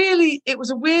was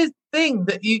a weird thing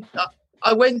that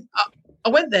I went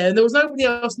there and there was nobody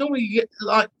else. Normally you get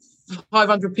like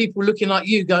 500 people looking like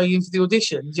you going in for the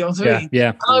audition. Do you know what I mean?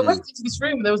 Yeah. And I went into this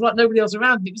room and there was like nobody else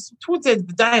around. It was towards the end of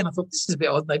the day, and I thought, this is a bit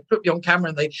odd. And they put me on camera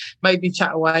and they made me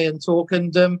chat away and talk,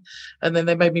 and then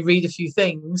they made me read a few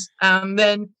things. And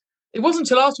then it wasn't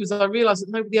until afterwards I realised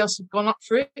that nobody else had gone up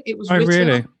for it. It was written.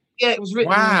 Really? Yeah, it was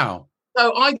written. Wow.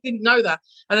 So I didn't know that.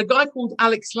 And a guy called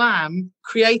Alex Lamb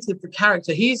created the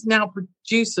character. He's now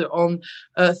producer on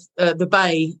The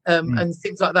Bay and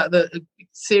things like that, the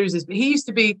series. But he used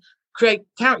to create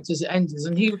characters at Enders,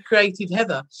 and he created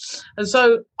Heather. And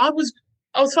so I was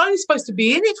only supposed to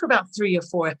be in it for about 3 or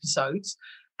 4 episodes,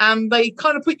 and they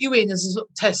kind of put you in as a sort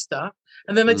of tester,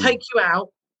 and then they take you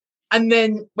out. And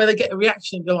then when they get a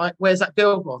reaction, they're like, "Where's that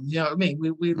girl gone?" You know what I mean?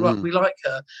 We like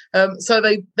her. So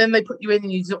they put you in,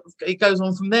 and it goes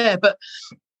on from there. But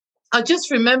I just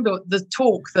remember the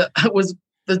talk that was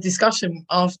the discussion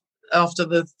after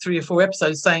the 3 or 4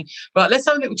 episodes, saying, "Right, let's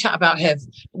have a little chat about Hev.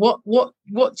 What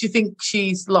do you think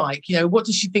she's like? What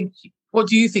does she think? What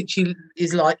do you think she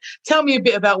is like? Tell me a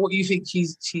bit about what you think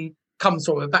she comes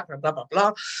from, her background, blah blah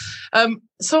blah."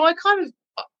 So I kind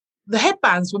of the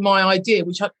headbands were my idea,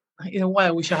 which in a way I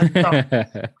wish I hadn't done,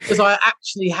 because I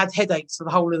actually had headaches for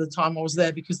the whole of the time I was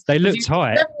there, because they look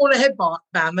tight. Never want a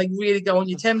headband, they really go on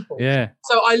your temple. Yeah.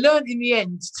 So I learned in the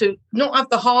end to not have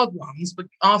the hard ones, but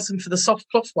ask them for the soft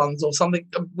cloth ones or something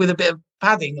with a bit of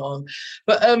padding on.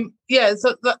 But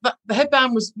so the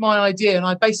headband was my idea, and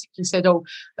I basically said,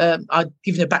 I'd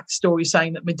given a backstory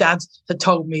saying that my dad had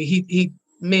told me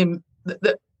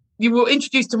that you were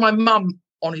introduced to my mum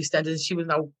on EastEnders, and she was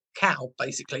an old cow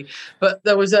basically, but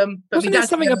there was wasn't there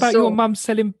something about your mum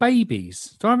selling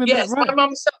babies? Do I remember that right? My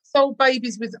mum sold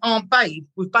babies with Aunt Babe,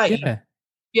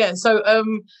 yeah. So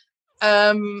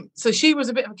so she was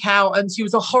a bit of a cow, and she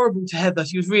was horrible to Heather.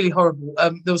 She was really horrible.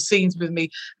 There were scenes with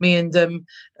me and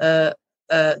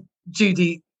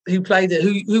Judy, who played it,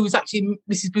 who was actually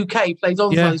Mrs. Bouquet, played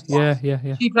Onslows.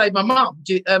 Yeah. She played my mum,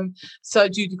 so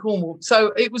Judy Cornwall.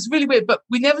 So it was really weird, but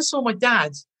we never saw my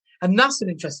dad. And that's an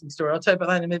interesting story. I'll tell you about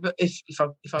that in a minute, but if I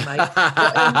may.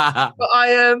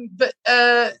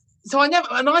 So I never,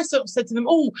 and I sort of said to them,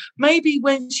 maybe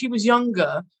when she was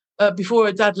younger, before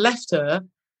her dad left her,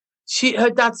 her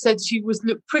dad said she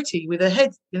looked pretty with her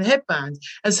head in a headband,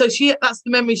 and so that's the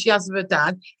memory she has of her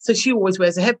dad. So she always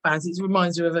wears a headband. It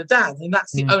reminds her of her dad, and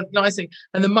that's the only nice thing.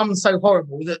 And the mum's so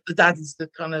horrible that the dad is the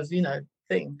kind of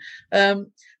thing. But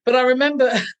I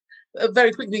remember.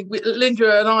 Very quickly,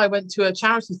 Linda and I went to a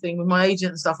charity thing with my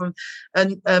agent and stuff,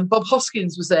 and Bob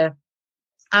Hoskins was there,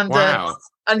 and wow.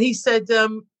 And he said,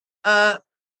 Linda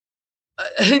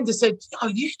said,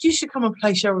 you should come and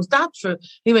play Cheryl's dad for.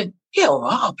 He went, yeah, all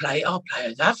right, I'll play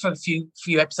her dad for a few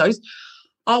episodes.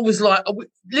 I was like,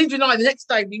 Linda and I the next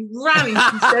day we ran into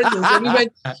EastEnders and we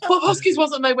went, Bob Hoskins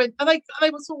wasn't, and they went, and they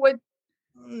sort of went,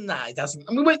 no, he doesn't,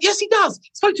 and we went, yes, he does.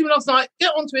 Spoke to him last night,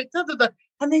 get onto it. Da, da, da.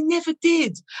 and they never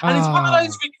did. And it's one of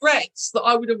those regrets that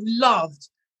I would have loved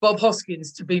Bob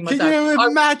Hoskins to be my dad. Can you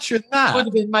imagine that? Would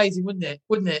have been amazing, wouldn't it?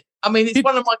 Wouldn't it? I mean, it's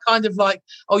one of my kind of like,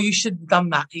 oh, you should have done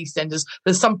that, EastEnders.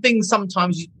 There's some things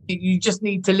sometimes you just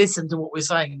need to listen to what we're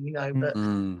saying, you know. But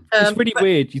it's really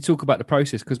weird. You talk about the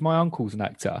process because my uncle's an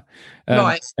actor,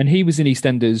 right, and he was in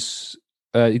EastEnders.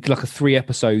 He did like 3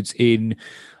 episodes in,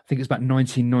 I think it was about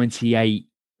 1998,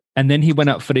 and then he went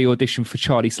up for the audition for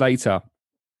Charlie Slater.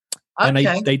 And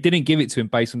they didn't give it to him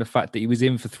based on the fact that he was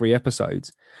in for 3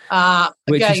 episodes,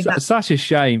 which is such a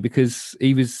shame because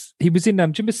he was in. Do you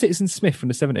remember Citizen Smith from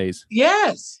the 70s?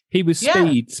 Yes, he was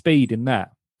Speed in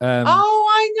that. I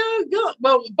know. Yeah.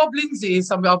 Well, Bob Lindsay is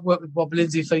somebody I've worked with. Bob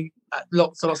Lindsay for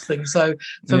lots of things. So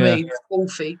for me,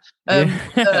 Wolfie.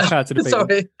 Shout out to the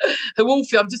sorry,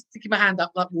 Wolfie. I'm just sticking my hand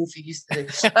up like Wolfie used to do.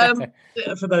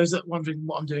 For those that are wondering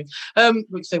what I'm doing,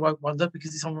 which they won't wonder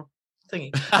because it's on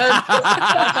thingy.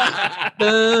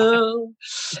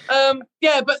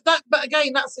 But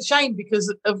again, that's a shame because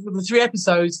of the 3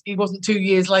 episodes, he wasn't 2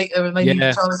 years later, and they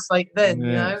needed Charlie Slater then.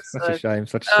 You know, such a shame.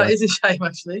 It's a shame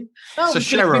actually. So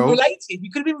Cheryl, you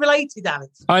could have been related,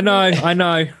 Alex. I know.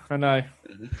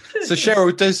 So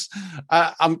Cheryl, does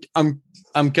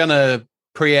I'm gonna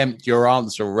preempt your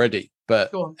answer already,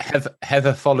 but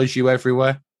Heather follows you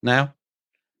everywhere now.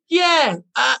 Yeah,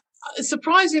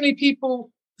 surprisingly,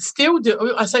 people still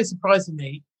do. I say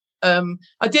surprisingly.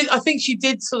 I think she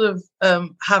did sort of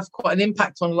have quite an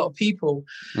impact on a lot of people.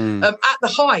 At the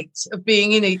height of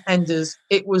being in EastEnders,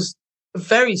 it was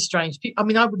very strange. I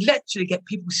mean, I would literally get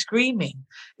people screaming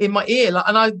in my ear,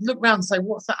 and I'd look around and say,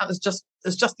 "What's that?" As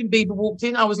Justin Bieber walked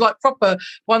in, I was like proper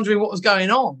wondering what was going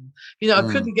on. You know, I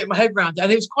couldn't get my head around it,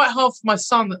 and it was quite hard for my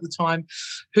son at the time,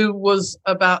 who was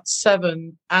about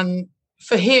 7, and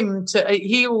for him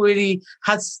he already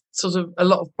has sort of a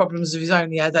lot of problems of his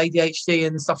own. He had ADHD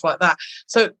and stuff like that.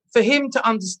 So for him to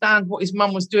understand what his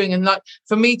mum was doing, and like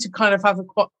for me to kind of have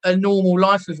a normal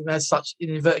life with him as such, in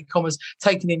inverted commas,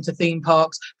 taking him to theme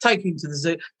parks, taking him to the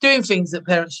zoo, doing things that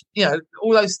parents, you know,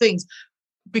 all those things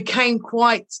became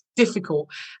quite difficult.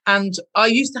 And I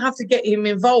used to have to get him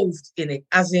involved in it,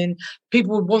 as in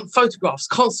people would want photographs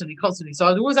constantly. So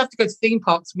I'd always have to go to theme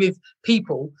parks with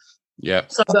people. Yeah.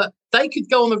 So that they could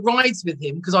go on the rides with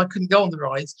him, because I couldn't go on the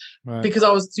rides because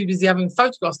I was too busy having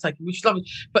photographs taken, which is lovely.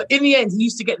 But in the end, he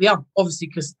used to get the ump, obviously,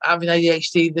 because having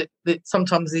ADHD, that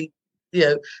sometimes the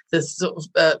sort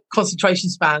of concentration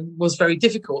span was very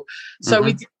difficult. So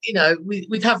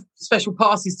we'd have special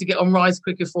passes to get on rides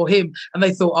quicker for him, and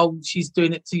they thought, oh, she's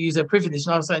doing it to use her privilege.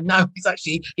 And I was saying, no, it's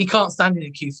actually, he can't stand in a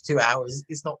queue for 2 hours.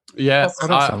 It's not. Yeah,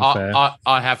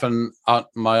 I haven't.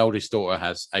 My oldest daughter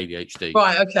has ADHD.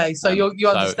 Right. Okay. So you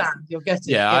understand. You'll get it.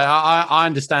 Yeah, I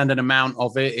understand an amount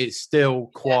of it. It's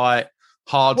still quite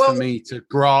hard for me to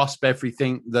grasp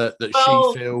everything that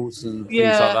she feels and things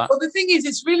like that. Well, the thing is,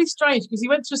 it's really strange because he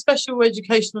went to a special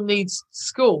educational needs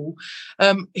school.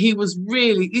 He's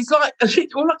like,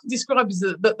 all I can describe is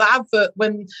the advert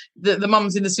when the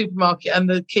mum's in the supermarket and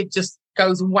the kid just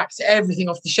goes and whacks everything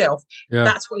off the shelf. Yeah.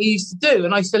 That's what he used to do.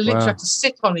 And I used to literally have to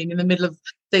sit on him in the middle of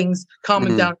things, calm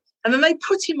him down. And then they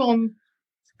put him on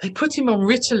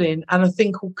Ritalin and a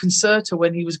thing called Concerta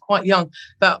when he was quite young,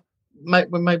 about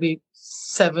maybe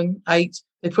 7, 8.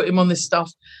 They put him on this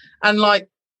stuff, and like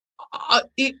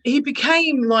he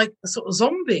became like a sort of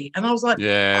zombie. And I was like,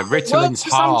 Ritalin's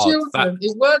hard.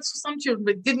 It works for some children,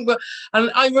 but it didn't work.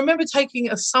 And I remember taking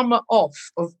a summer off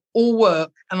of all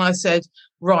work, and I said,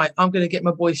 right, I'm going to get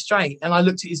my boy straight. And I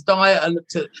looked at his diet. I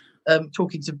looked at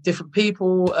talking to different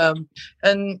people,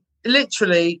 and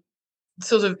literally,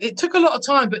 sort of, it took a lot of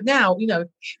time. But now, you know,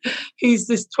 he's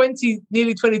this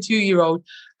nearly 22-year-old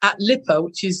at LIPA,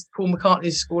 which is Paul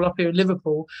McCartney's school up here in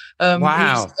Liverpool.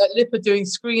 Wow. He's at LIPA doing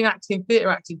screen acting, theatre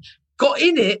acting. Got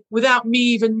in it without me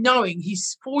even knowing. He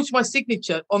forged my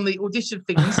signature on the audition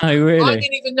things. Oh, really? I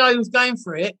didn't even know he was going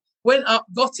for it. Went up,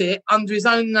 got it under his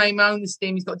own name, own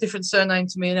esteem. He's got a different surname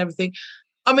to me and everything.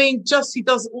 I mean, he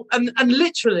does, and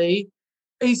literally,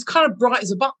 he's kind of bright as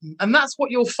a button, and that's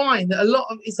what you'll find. That a lot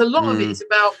of it is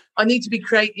about, I need to be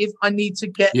creative. I need to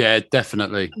get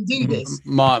definitely and do this.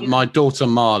 My daughter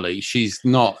Marley, she's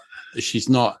not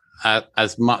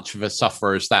as much of a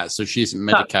sufferer as that, so she isn't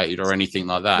medicated or anything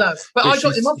like that. No, but I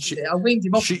got him off it. I weaned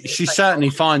him off. She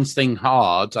certainly finds things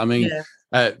hard. I mean. Yeah.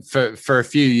 For a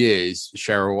few years,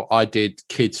 Cheryl, I did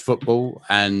kids football,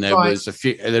 and there was a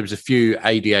few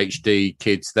ADHD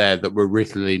kids there that were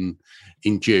Ritalin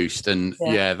induced, and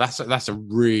that's a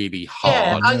really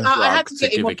hard drug to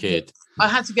give a kid. I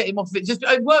had to get him off of it. Just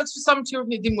it works for some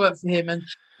children, it didn't work for him, and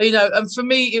and for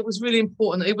me, it was really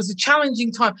important. It was a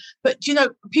challenging time, but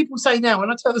people say now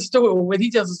when I tell the story, or when he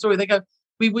tells the story, they go,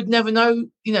 "We would never know,"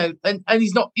 and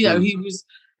he's not,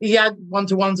 he had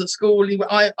one-to-ones at school.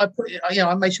 I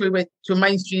made sure he went to a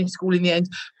mainstream school in the end,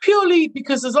 purely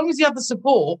because as long as he had the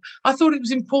support, I thought it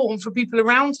was important for people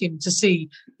around him to see.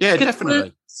 Yeah,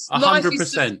 definitely,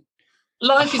 100%.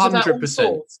 Life is about all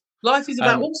sorts. Life is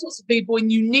about all sorts of people,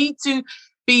 and you need to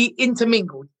be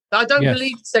intermingled. I don't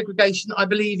believe in segregation. I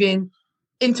believe in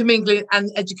intermingling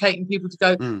and educating people to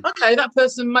go, okay, that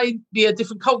person may be a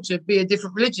different culture, be a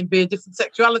different religion, be a different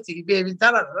sexuality, be a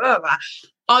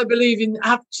I believe in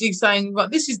actually saying, well,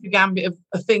 this is the gambit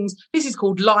of things. This is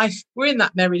called life. We're in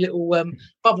that merry little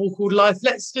bubble called life.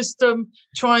 Let's just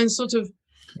try and sort of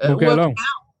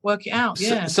work it out.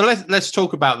 Yeah. So let's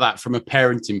talk about that from a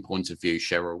parenting point of view,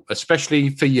 Cheryl, especially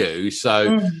for you.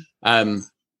 So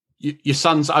your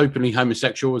son's openly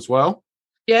homosexual as well.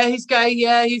 Yeah, he's gay.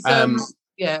 Yeah, he's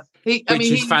which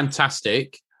is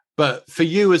fantastic. But for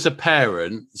you as a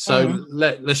parent, so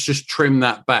let's just trim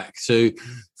that back to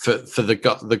for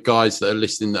the guys that are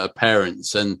listening that are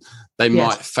parents, and they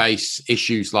might face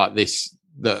issues like this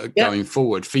that are going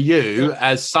forward. For you,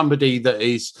 as somebody that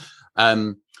is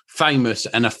famous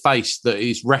and a face that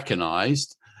is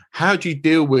recognised, how do you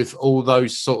deal with all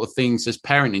those sort of things as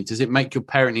parenting? Does it make your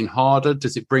parenting harder?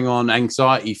 Does it bring on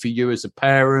anxiety for you as a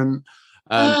parent?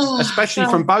 Especially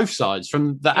from both sides,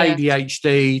 from the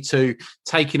ADHD to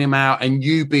taking him out and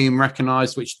you being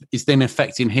recognised, which is then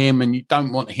affecting him, and you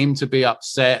don't want him to be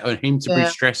upset or him to be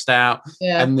stressed out.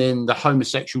 Yeah. And then the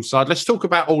homosexual side. Let's talk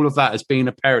about all of that as being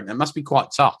a parent. It must be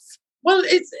quite tough. Well,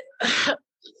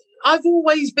 I've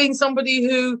always been somebody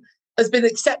who has been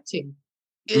accepting.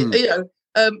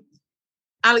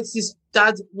 Alex's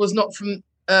dad was not from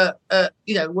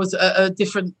was a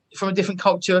different, from a different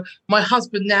culture. My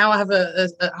husband now, I have a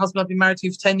husband I've been married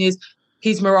to for 10 years.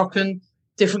 He's Moroccan,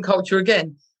 different culture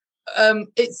again.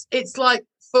 It's like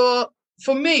for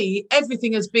me,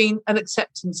 everything has been an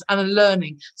acceptance and a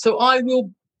learning. So I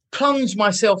will plunge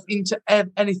myself into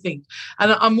anything,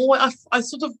 and I'm always, I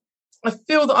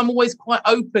feel that I'm always quite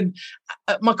open.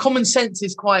 My common sense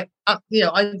is quite, I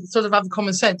sort of have the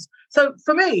common sense. So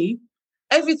for me,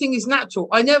 everything is natural.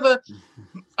 I never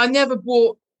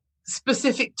bought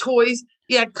specific toys.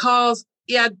 He had cars,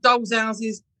 he had dolls'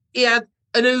 houses, he had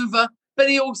an Uber, but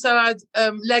he also had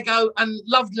Lego and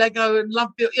loved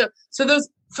So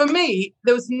for me,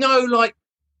 there was no like,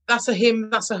 that's a him,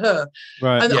 that's a her.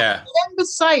 Right. And I remember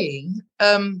saying,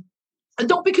 and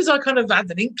not because I kind of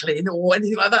had an inkling or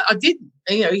anything like that. I didn't.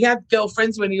 He had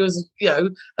girlfriends when he was,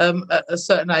 at a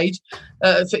certain age,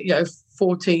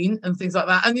 14 and things like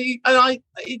that. And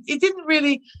it didn't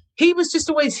really. He was just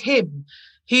always him.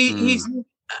 He's.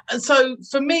 So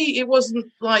for me, it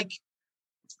wasn't like,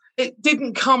 it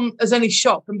didn't come as any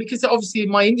shock. And because obviously in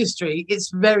my industry,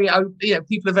 it's very open.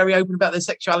 People are very open about their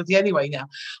sexuality anyway now.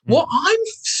 What I'm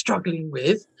struggling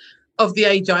with, of the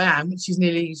age I am, which is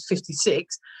nearly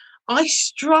 56. I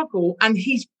struggle, and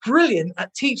he's brilliant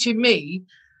at teaching me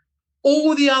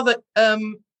all the other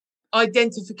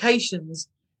identifications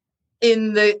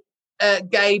in the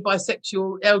gay,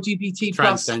 bisexual, LGBT+.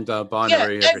 Transgender,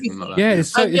 binary, everything like that. Yeah,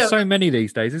 there's so many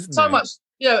these days, isn't there? So much,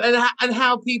 and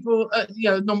how people,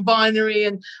 non-binary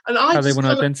and how they want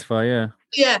to identify,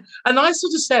 Yeah, and I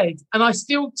sort of said, and I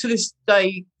still to this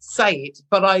day say it,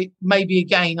 but I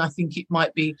think it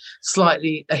might be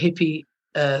slightly a hippie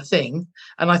thing,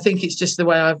 and I think it's just the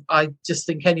way I just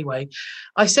think anyway.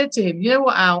 I said to him, you know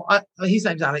what, Al? His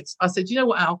name's Alex. I said, you know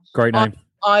what, Al? Great name.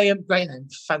 I am great name,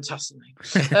 fantastic name.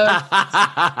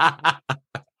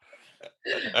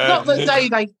 Not that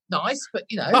Dave ain't nice, but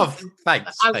Oh,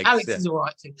 thanks. Alex is all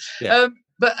right too. Yeah.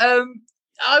 But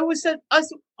I always said,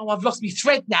 oh, I've lost my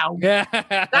thread now. Yeah,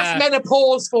 that's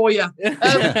menopause for you.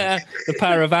 The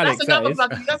power of Alex.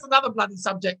 That's another bloody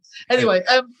subject. Anyway,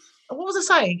 what was I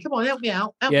saying? Come on, help me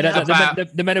out.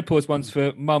 The menopause one's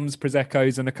for mums,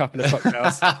 Prosecco's, and a couple of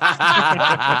cocktails.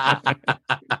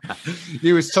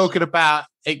 You was talking about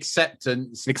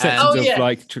acceptance of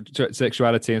like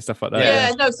sexuality and stuff like that.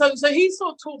 Yeah, no. So he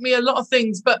sort of taught me a lot of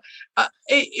things, but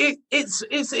it is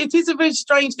a very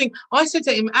strange thing. I said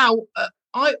to him, Al,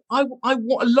 I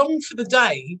long for the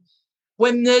day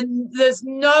when there's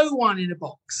no one in a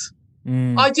box.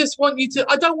 I just want you to.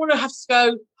 I don't want to have to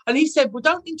go. And he said, well,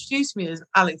 don't introduce me as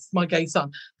Alex, my gay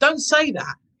son. Don't say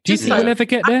that. Do you think we'll ever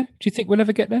get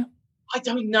there? I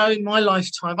don't know in my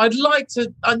lifetime. I'd like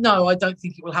to. No, I don't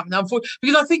think it will happen.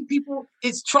 Because I think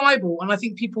it's tribal, and I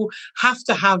think people have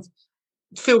to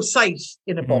feel safe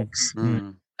in a box.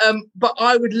 But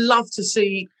I would love to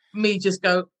see me just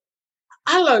go,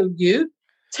 hello, you.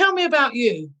 Tell me about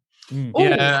you. Oh,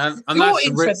 yeah, and you're that's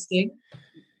interesting.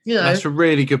 You know, that's a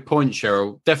really good point,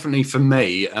 Cheryl. Definitely for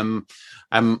me, and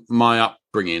my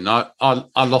upbringing. I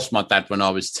lost my dad when I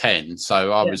was 10,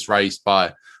 so I was raised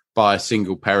by a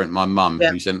single parent. My mum,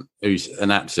 who's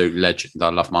an absolute legend. I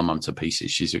love my mum to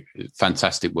pieces. She's a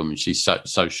fantastic woman. She's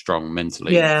so strong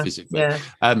mentally and physically. Yeah.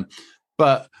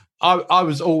 But I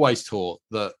was always taught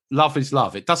that love is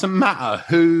love. It doesn't matter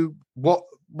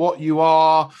what you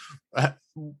are.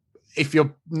 If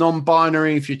you're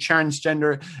non-binary, if you're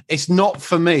transgender, it's not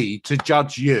for me to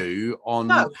judge you on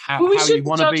how you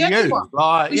want to be you.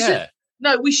 Like,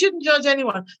 No, we shouldn't judge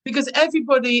anyone, because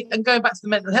everybody, and going back to the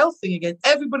mental health thing again,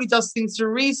 everybody does things for a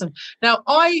reason. Now,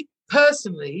 I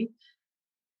personally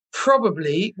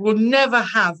probably will never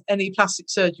have any plastic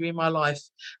surgery in my life,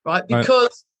 right?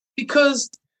 Because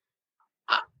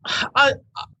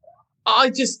I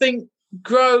just think,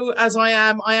 grow as I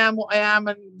am what I am,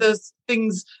 and there's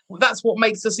things, that's what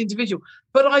makes us individual.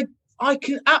 But I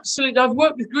can absolutely, I've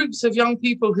worked with groups of young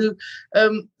people who,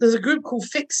 there's a group called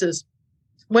Fixers,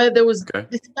 where there was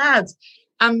this lad,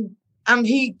 and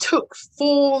he took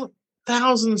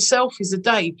 4,000 selfies a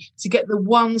day to get the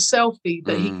one selfie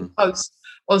that he could post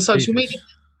on social media.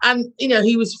 And, you know,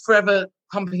 he was forever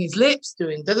pumping his lips,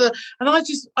 doing da-da. And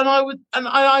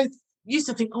I used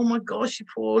to think, oh my gosh, you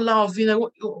poor love, you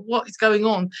know, what is going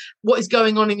on? What is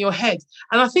going on in your head?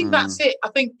 And I think that's it. I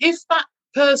think if that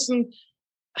person,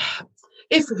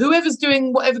 if whoever's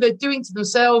doing whatever they're doing to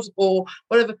themselves or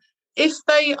whatever, if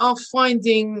they are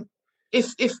finding,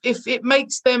 if it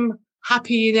makes them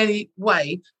happy in any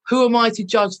way, who am I to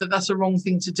judge that that's a wrong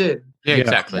thing to do? Yeah,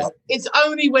 exactly. It's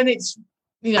only when it's,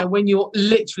 you know, when you're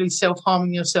literally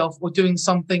self-harming yourself or doing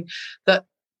something that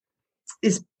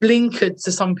is blinkered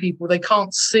to some people. They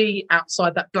can't see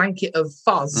outside that blanket of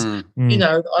fuzz, you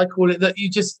know, I call it, that you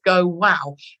just go,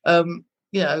 wow. You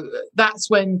know, that's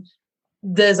when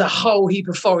there's a whole heap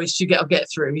of forest you get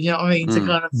through, you know what I mean, to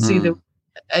kind of see the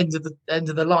end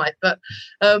of the light. But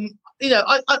you know,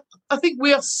 I think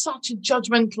we are such a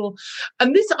judgmental,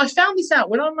 and this, I found this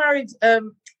out when I married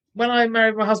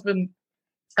my husband,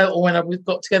 or when I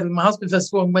got together with my husband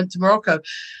first of all and went to Morocco.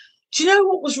 Do you know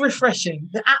what was refreshing?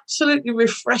 The absolutely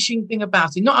refreshing thing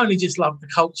about it, not only just love the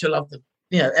culture, love the,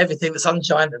 you know, everything, the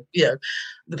sunshine, you know,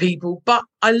 the people, but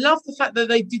I love the fact that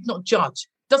they did not judge.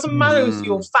 Doesn't matter if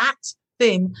you're fat,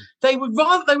 thin, they would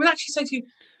actually say to you,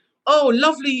 oh,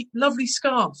 lovely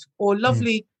scarf, or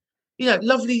lovely, you know,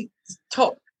 lovely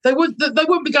top. They wouldn't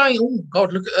be going, oh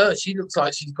God, look at her, she looks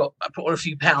like she's got put on a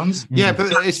few pounds. Yeah,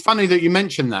 but it's funny that you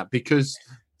mentioned that, because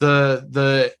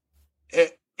the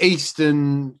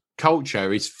Eastern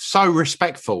culture is so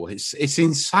respectful. It's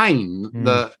insane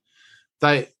that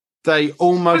they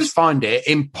almost find it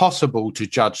impossible to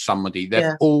judge somebody.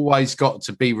 They've always got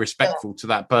to be respectful to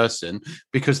that person,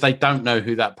 because they don't know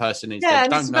who that person is. They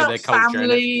don't know their culture.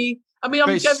 Family. I mean,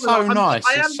 I am so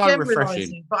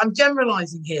generalising, but I'm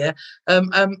generalising here.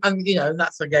 And you know,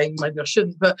 that's again, maybe I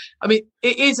shouldn't, but I mean,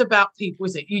 it is about people,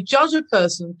 isn't it? You judge a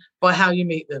person by how you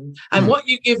meet them, and what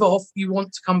you give off, you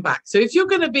want to come back. So if you're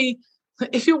one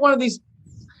of these,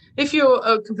 if you're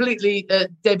a completely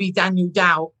Debbie Daniel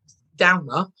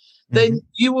Downer, then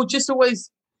you will just always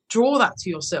draw that to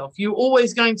yourself. You're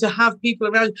always going to have people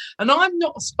around you. And I'm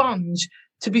not a sponge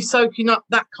to be soaking up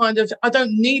that kind of, I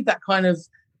don't need that kind of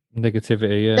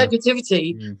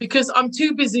negativity, because I'm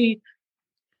too busy,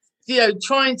 you know,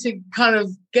 trying to kind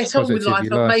of get on with life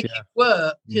and make it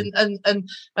work,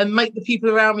 and make the people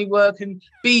around me work, and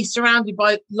be surrounded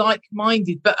by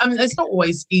like-minded. But I mean, it's not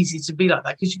always easy to be like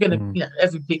that, because you're going to, you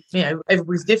know,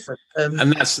 everybody's different.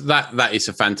 And that is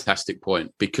a fantastic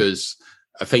point, because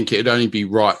I think it'd only be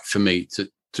right for me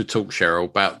to talk, Cheryl,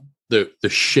 about the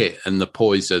shit and the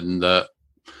poison that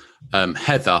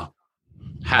Heather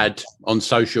had on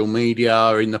social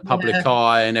media, in the public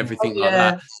eye, and everything like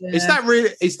that. Is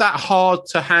that hard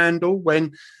to handle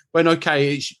when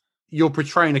okay, you're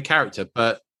portraying a character,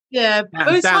 but but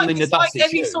it's like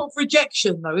any sort of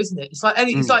rejection, though, isn't it? It's like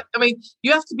it's like, I mean,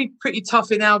 you have to be pretty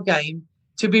tough in our game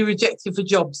to be rejected for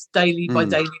jobs daily by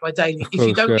daily by daily. If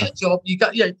you don't get a job, you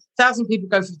got, you know, 1,000 people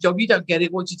go for the job, you don't get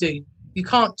it, what do? You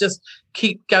can't just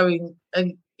keep going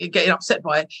and getting upset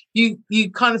by it. You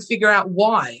kind of figure out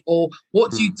why, or what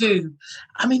do you do?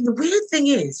 I mean, the weird thing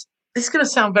is, this is going to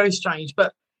sound very strange,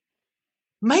 but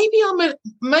maybe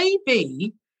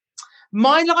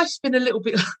my life's been a little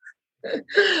bit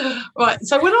right.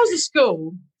 So when I was at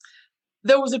school,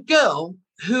 there was a girl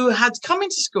who had come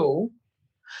into school,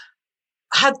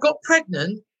 had got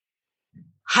pregnant,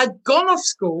 had gone off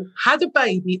school, had a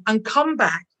baby, and come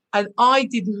back, and I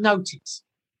didn't notice.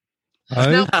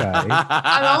 Now, Okay. and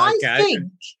I Okay.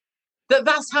 think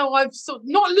that's how I've sort of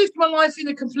not lived my life in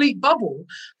a complete bubble,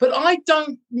 but I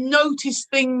don't notice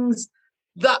things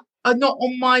that are not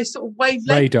on my sort of wavelength.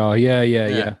 Radar.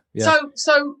 Yeah.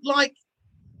 So like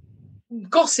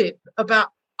gossip about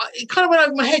it kind of went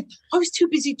over my head. I was too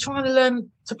busy trying to learn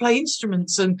to play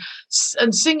instruments and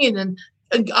singing and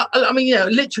I mean,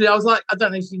 literally, I was like, I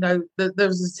don't know if you know, there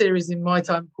was a series in my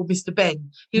time called Mr. Ben.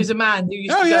 He was a man who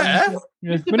used to go.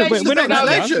 Mr. Ben used to We're not go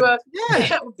that into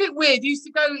young. a bit weird. He used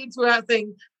to go into a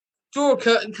thing, draw a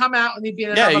curtain, come out, and he'd be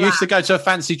in another. Yeah, you used to lab. go to a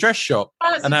fancy dress shop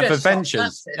and have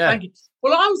adventures. Yeah. Thank you.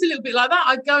 Well, I was a little bit like that.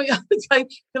 I'd go, can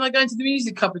I go into the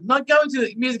music cupboard? And I'd go into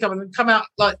the music cupboard and come out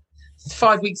like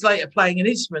 5 weeks later playing an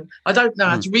instrument. I don't know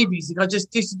how to read music. I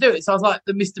just used to do it. So I was like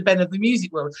the Mr. Ben of the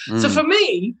music world. So for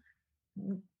me,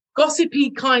 gossipy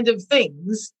kind of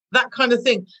things, that kind of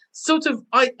thing, sort of,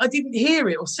 I didn't hear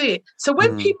it or see it. So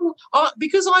when people are,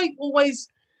 because I always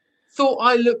thought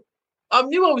I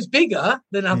knew I was bigger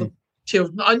than other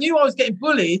children. I knew I was getting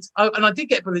bullied, and I did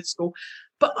get bullied at school,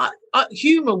 but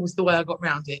humour was the way I got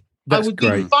around it. That's I would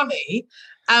great. be funny,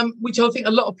 which I think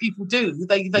a lot of people do.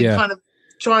 They kind of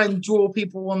try and draw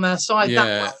people on their side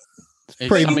that way. It's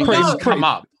Pretty- something pretty- that's come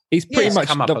up. It's pretty Yes, much.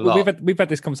 come up a lot. We've had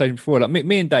this conversation before. Like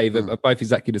me and Dave are both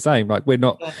exactly the same. Like we're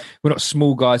not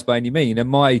small guys by any mean. And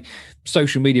my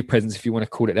social media presence, if you want to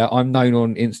call it that, I'm known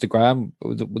on Instagram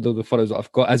with all the followers that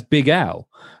I've got as Big Al.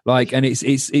 Like, and it's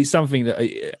something that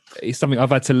it's something I've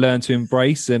had to learn to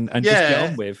embrace and just get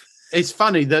on with. It's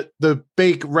funny that the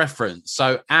big reference.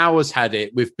 So Al's had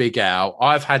it with Big Al.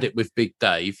 I've had it with Big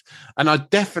Dave, and I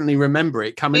definitely remember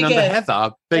it coming Big under Ev.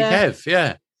 Heather. Big Ev,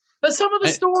 yeah. But some of the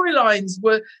storylines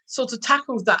were sort of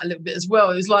tackled that a little bit as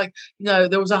well. It was like,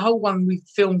 there was a whole one we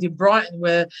filmed in Brighton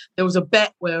where there was a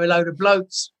bet where a load of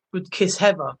blokes would kiss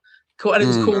Heather. And it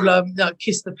was called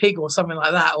Kiss the Pig or something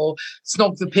like that, or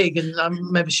Snog the Pig. And I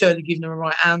remember Shirley giving them a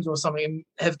right hand or something and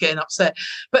Hev getting upset.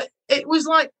 But it was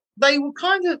like they were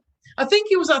kind of, I think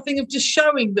it was that thing of just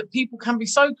showing that people can be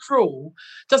so cruel.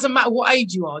 Doesn't matter what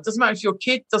age you are. It doesn't matter if you're a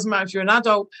kid. Doesn't matter if you're an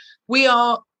adult. We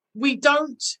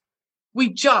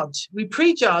judge, we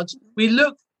prejudge, we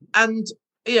look, and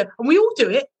we all do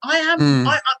it. I've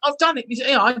done it.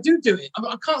 I do it.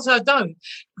 I can't say I don't,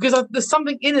 because there's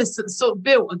something in us that's sort of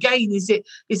built. Again, is it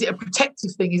a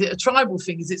protective thing? Is it a tribal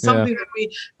thing? Is it something that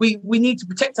we need to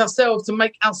protect ourselves to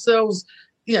make ourselves,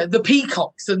 the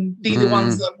peacocks and be the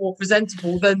ones that are more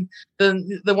presentable than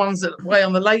the ones that lay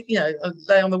on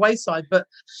the wayside? But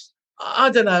I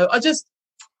don't know.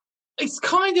 It's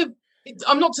kind of.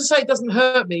 I'm not to say it doesn't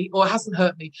hurt me or hasn't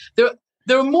hurt me. There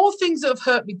are more things that have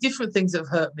hurt me, different things that have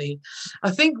hurt me.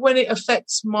 I think when it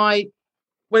affects my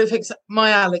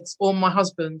Alex or my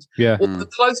husband or the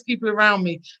close people around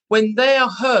me, when they are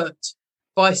hurt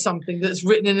by something that's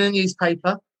written in a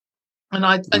newspaper, and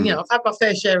I've had my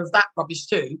fair share of that rubbish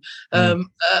too. When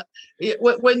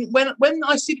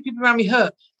I see the people around me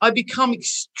hurt, I become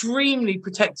extremely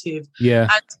protective. Yeah,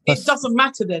 and it doesn't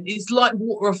matter then. It's like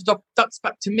water off a duck's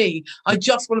back to me. I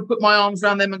just want to put my arms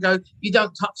around them and go, "You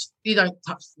don't touch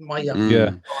my young."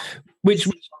 Yeah, which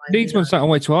leads me on something I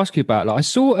wanted to ask you about. Like I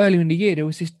saw earlier in the year there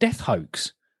was this death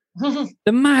hoax.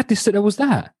 The madness that there was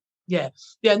that. Yeah.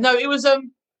 No, it was.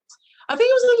 I think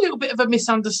it was a little bit of a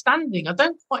misunderstanding. I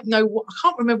don't quite know I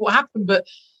can't remember what happened, but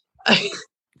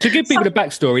to give people the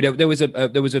backstory, there was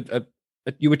a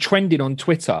you were trending on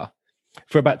Twitter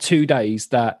for about 2 days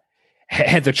that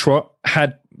Heather Trott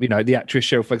had, the actress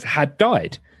Cheryl Fergison had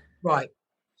died, right?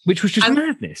 Which was just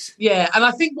madness. Yeah, and I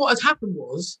think what had happened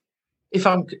was,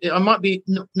 I might be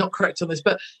not correct on this,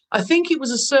 but I think it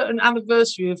was a certain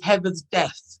anniversary of Heather's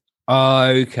death.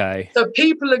 Okay. So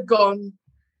people had gone,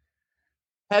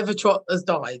 Heather Trott has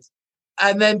died.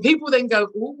 And then people then go,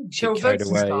 oh, Cheryl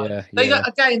Fergison's died.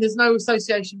 Again, there's no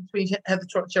association between Heather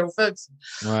Trott and Cheryl Fergison.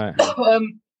 Right.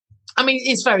 I mean,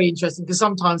 it's very interesting because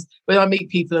sometimes when I meet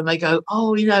people and they go,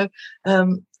 they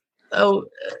talk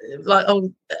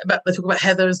about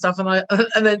Heather and stuff, and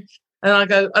I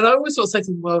go, and I always sort of say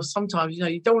to them, well, sometimes,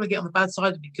 you don't want to get on the bad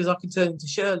side of me because I can turn into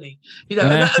Shirley, and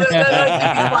it's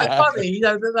quite funny,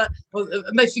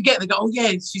 and they forget, they go, oh yeah,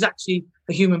 she's actually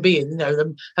a human being,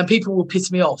 and people will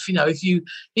piss me off, if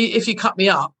you cut me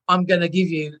up, I'm going to give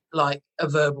you like a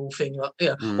verbal thing, or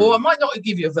I might not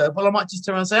give you a verbal, I might just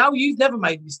turn around and say, oh, you've never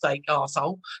made a mistake,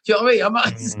 arsehole. Do you know what I mean? I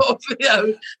might sort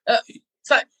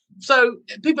of, so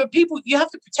people, you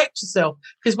have to protect yourself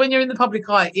because when you're in the public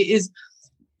eye, it is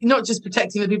not just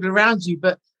protecting the people around you,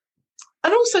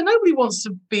 and also nobody wants to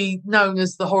be known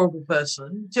as the horrible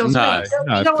person. Do you know what I mean?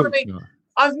 You know what I mean? Not.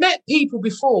 I've met people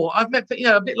before. A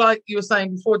bit like you were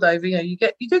saying before, Dave. You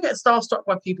do get starstruck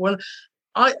by people,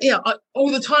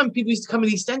 all the time people used to come in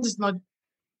EastEnders, and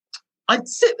I'd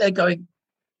sit there going,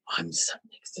 I'm sat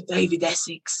next to David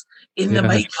Essex in the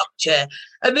makeup chair,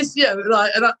 and this,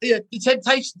 the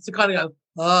temptation to kind of go,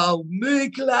 oh,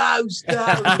 Miklaus,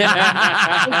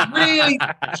 really,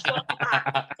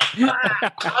 I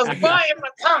was biting my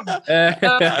tongue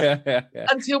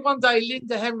until one day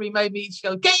Linda Henry made me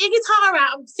go, get your guitar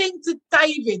out and sing to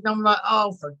David, and I'm like,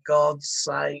 oh, for God's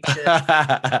sake,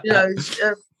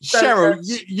 Cheryl,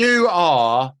 you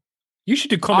are. You should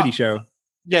do comedy, Cheryl.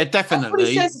 Yeah, definitely. What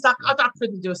he says is I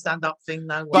couldn't do a stand-up thing,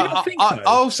 no way. But I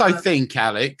also think,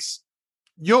 Alex,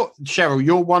 Cheryl,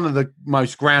 you're one of the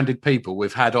most grounded people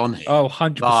we've had on here. Oh,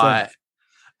 100%.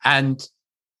 And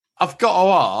I've got to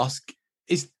ask,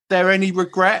 is there any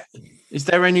regret? Is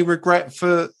there any regret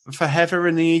for Heather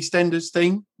and the EastEnders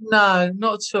thing? No,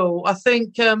 not at all. I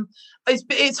think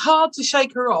it's hard to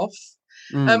shake her off.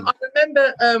 I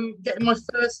remember getting my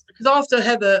first, because after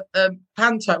Heather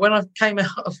panto, when I came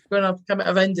out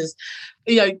of Enders,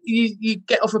 you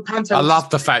get off a panto. I love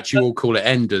the fact you all call it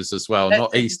Enders as well,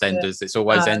 not EastEnders. It's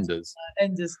always Enders.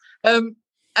 Enders.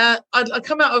 I'd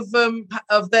come out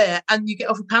of there, and you get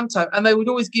off a panto, and they would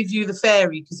always give you the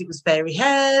fairy, because it was Fairy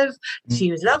Hev. She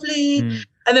was lovely.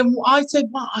 And then I said,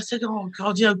 oh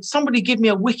God, somebody give me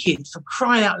a Wicked, for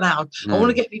crying out loud. I want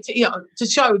to get me to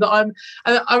show that I'm.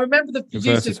 And I remember the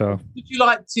producer, would you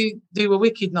like to do a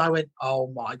Wicked? And I went, oh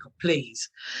my God, please.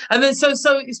 And then so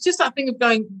it's just that thing of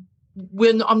going,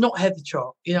 I'm not Heather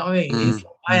Trott, you know what I mean?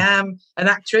 I am an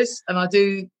actress, and I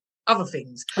do other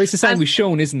things. Well, it's the same with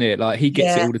Sean, isn't it? Like, he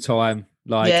gets it all the time.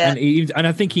 And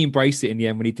I think he embraced it in the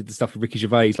end when he did the stuff with Ricky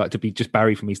Gervais, like to be just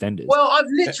Barry from EastEnders. Well, I've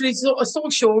literally saw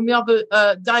Sean the other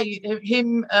day.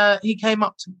 He came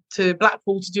up to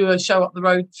Blackpool to do a show up the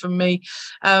road from me.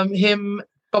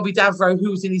 Bobby Davro,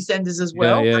 who was in EastEnders as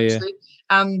well, actually.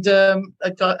 And a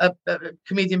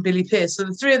comedian, Billy Pearce. So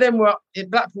the three of them were up in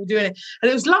Blackpool doing it,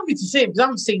 and it was lovely to see him, because I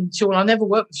haven't seen Sean. I never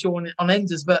worked with Sean on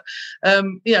Enders, but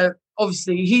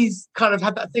obviously he's kind of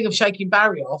had that thing of shaking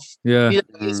Barry off.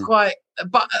 It's quite,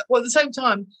 but at the same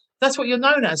time, that's what you're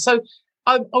known as. So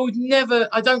I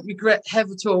don't regret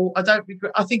Heather at all. I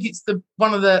think it's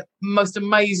one of the most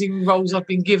amazing roles I've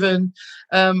been given.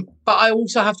 But I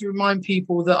also have to remind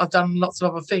people that I've done lots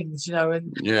of other things,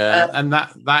 and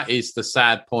that is the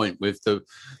sad point with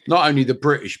not only the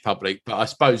British public, but I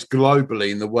suppose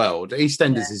globally in the world.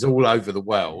 EastEnders is all over the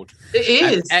world. It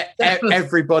is.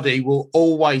 Everybody will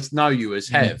always know you as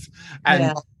Hev.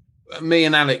 And me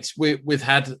and Alex, we've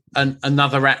had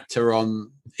another actor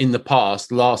on in the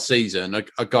past, last season,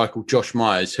 a guy called Josh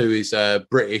Myers, who is a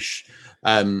British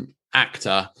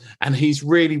actor, and he's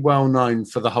really well known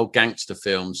for the whole gangster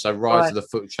films, so Rise of the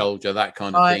Foot Soldier, that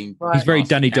kind of thing. He's very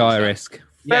Danny Dyer-esque.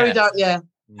 Very dark,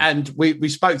 And we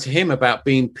spoke to him about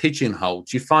being pigeonholed.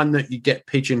 Do you find that you get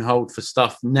pigeonholed for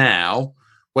stuff now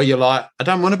where you're like, I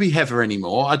don't want to be Heather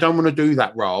anymore. I don't want to do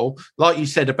that role. Like you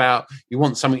said about you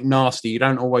want something nasty. You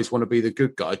don't always want to be the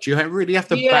good guy. Do you really have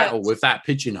to battle with that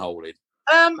pigeonholing?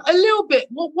 A little bit.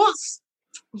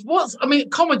 I mean,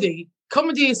 comedy.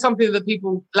 Comedy is something that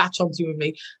people latch onto with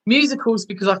me. Musicals,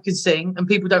 because I can sing, and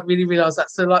people don't really realise that.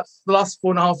 So, like, for the last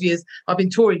 4.5 years, I've been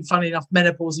touring, funny enough,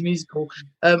 Menopause, a musical.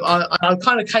 I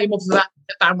kind of came off of that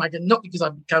bandwagon, not because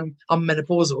I'm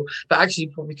menopausal, but actually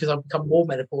probably because I've become more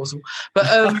menopausal. But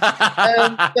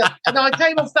and I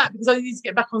came off that because I need to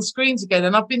get back on screens again.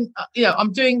 And I've been,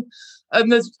 I'm doing, I'm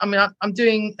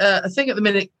doing a thing at the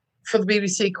minute for the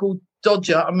BBC called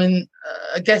Dodger. I'm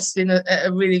a guest in a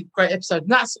really great episode,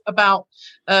 and that's about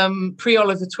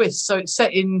pre-Oliver Twist. So it's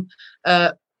set in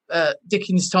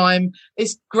Dickens' time.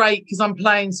 It's great because I'm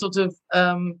playing sort of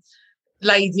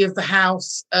lady of the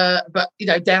house, but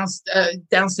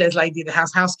downstairs lady of the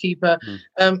house, housekeeper.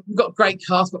 We've got a great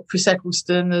cast. We've got Chris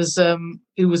Eccleston as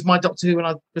who was my Doctor Who when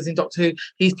I was in Doctor Who.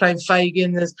 He's playing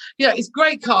Fagin. It's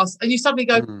great cast, and you suddenly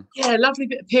go, lovely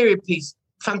bit of period piece.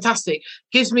 Fantastic.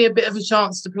 Gives me a bit of a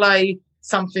chance to play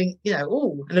something,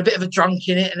 and a bit of a drunk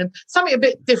in it, and something a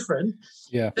bit different.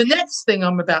 Yeah. The next thing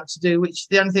I'm about to do, which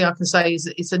the only thing I can say is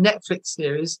it's a Netflix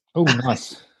series. Oh,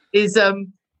 nice. is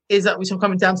that which I'm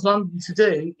coming down to London to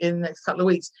do in the next couple of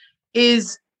weeks,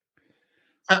 is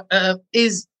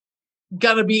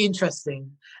gonna be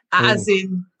interesting. As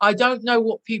in, I don't know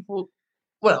what people.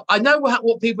 Well, I know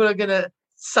what people are gonna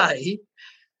say.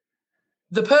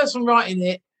 The person writing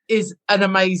it is an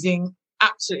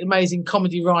absolutely amazing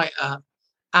comedy writer,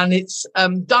 and it's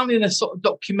done in a sort of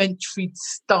documentary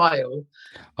style.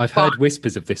 I've heard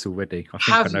whispers of this already. I think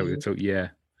I know what you're talking. Yeah.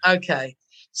 Okay.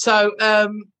 So,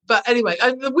 but anyway,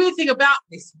 and the weird thing about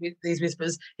these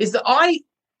whispers is that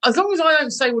as long as I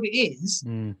don't say what it is,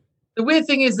 the weird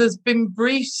thing is there's been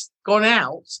briefs gone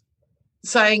out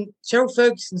saying Cheryl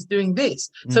Ferguson's doing this.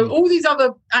 So all these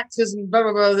other actors and blah,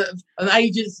 blah, blah, and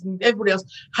agents and everybody else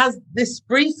has this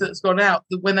brief that's gone out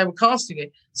when they were casting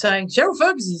it saying Cheryl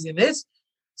Ferguson's in this.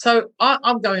 So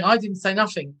I'm going, I didn't say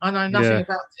nothing. I know nothing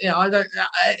about, I don't,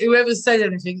 whoever said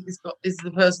anything is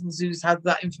the person who's had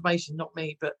that information, not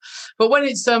me. But when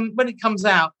when it comes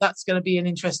out, that's going to be an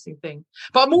interesting thing.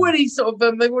 But I'm already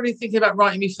they're already thinking about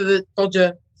writing me for the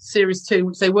Dodger Series 2,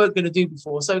 which they weren't going to do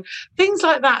before. So things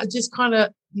like that are just kind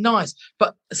of nice.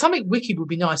 But something wicked would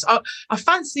be nice. I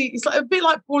fancy, it's like a bit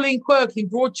like Pauline Quirk in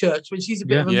Broadchurch when she's a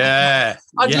bit of a...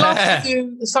 I'd love to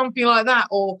do something like that,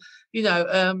 or,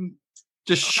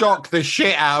 just shock the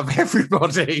shit out of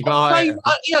everybody.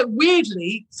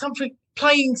 Weirdly,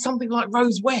 playing something like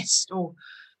Rose West or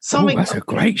something. That's a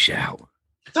great shout.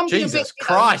 Jesus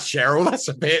Christ, Cheryl, that's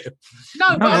a bit.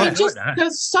 No, but I mean, just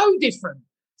because so different.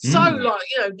 So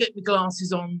get the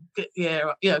glasses on, get the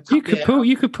air. You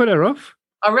could pull her off.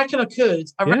 I reckon I could.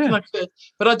 I could,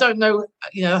 but I don't know.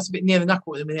 That's a bit near the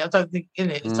knuckle at the minute. I don't think in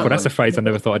it. Well, that's a phrase I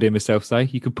never thought I'd hear myself say.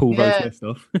 You could pull Rose West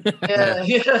off.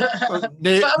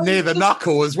 Near the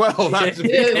knuckle as well. That's a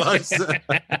bit close.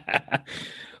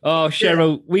 Oh,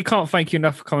 Cheryl, we can't thank you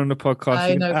enough for coming on the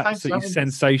podcast. You're absolutely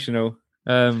sensational.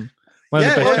 One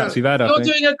of the best chats we've had. You're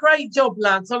doing a great job,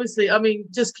 lads. Honestly, I mean,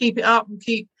 just keep it up and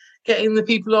keep getting the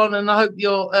people on. And I hope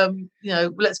you're,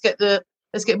 let's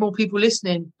get more people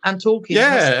listening and talking.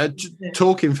 Yeah,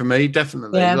 talking for me,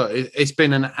 definitely. Yeah. Look, it's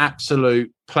been an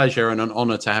absolute pleasure and an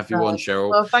honour to have you on, Cheryl.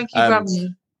 Well, thank you for having me.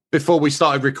 Before we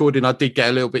started recording, I did get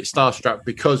a little bit starstruck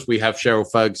because we have Cheryl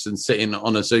Fergison sitting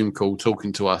on a Zoom call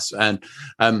talking to us and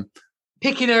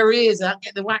picking her ears out,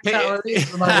 get the wax out of her ears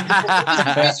at the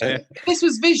moment. If this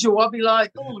was visual, I'd be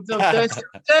like, oh,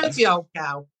 dirty old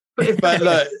cow. But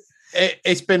look,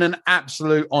 it's been an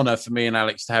absolute honour for me and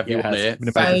Alex to have you on here.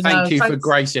 Thank you for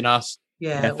gracing us.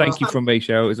 Thank you from me,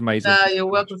 Cheryl. It was amazing. You're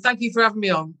welcome. Thank you for having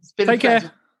me on. It's been Take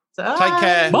care. So, take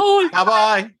care. Bye.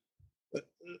 Bye-bye.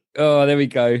 Oh, there we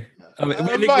go.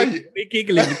 We're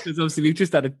giggling because obviously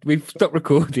we've stopped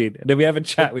recording and then we have a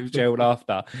chat with Cheryl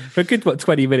after for a good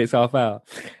 20 minutes, half hour.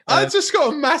 I just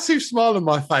got a massive smile on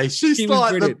my face. She's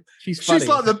like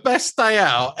the best day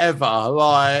out ever.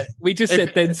 Like we just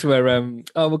said then to her,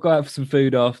 we'll go out for some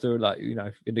food after, like,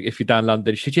 if you're down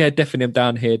London. She said, definitely I'm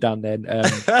down here, down then.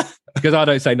 Because I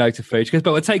don't say no to food. She goes,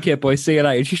 but we'll take care, boys. See you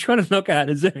later. And she's trying to knock out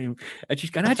the Zoom. And she's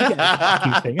going, how'd you get this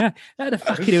fucking thing? How the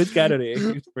fucking hell was going on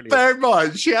here? Bear in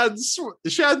mind, she hadn't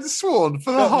sworn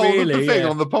for the whole of the thing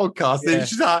on the podcast. Yeah. And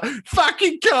she's like,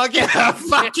 fucking can't get that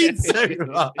fucking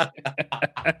Zoom.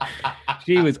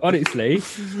 She was, honestly.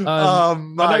 I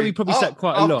know we probably said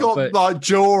quite a lot. I've got like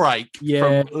jaw ache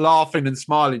from laughing and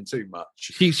smiling too much.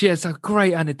 She has some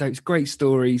great anecdotes, great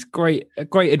stories, great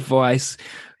advice.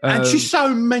 And she's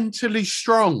so mentally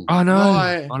strong. I know.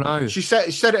 I know. She said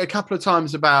it a couple of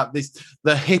times about the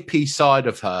hippie side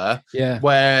of her,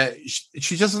 where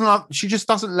she just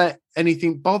doesn't let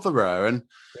anything bother her, and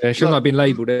she's not been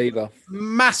labelled either.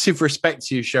 Massive respect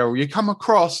to you, Cheryl. You come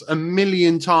across a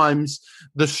million times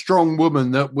the strong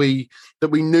woman that we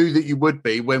knew that you would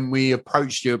be when we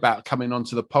approached you about coming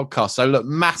onto the podcast. So look,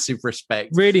 massive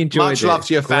respect. Really enjoyed it. Much love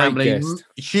to your family.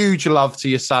 Huge love to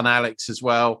your son Alex as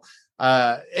well.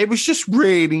 It was just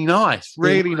really nice,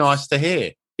 nice to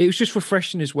hear. It was just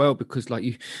refreshing as well because,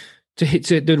 like, to hit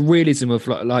to the realism of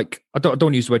like I don't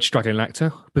want to use the word struggling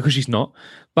actor because she's not,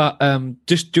 but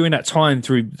just during that time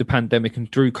through the pandemic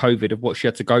and through COVID of what she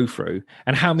had to go through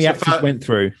and how many actors went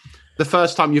through. The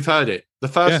first time you've heard it, the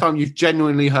first time you've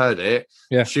genuinely heard it,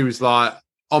 she was like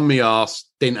on me arse,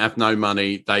 didn't have no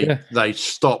money. They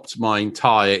stopped my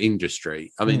entire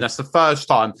industry. I mean, that's the first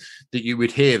time that you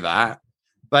would hear that.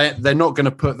 They're not going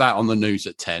to put that on the news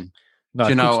at 10. No, do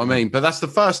you know what I mean? But that's the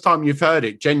first time you've heard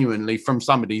it genuinely from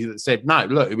somebody that said, no,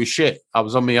 look, it was shit. I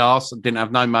was on my arse. I didn't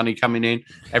have no money coming in.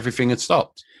 Everything had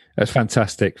stopped. That's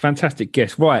fantastic. Fantastic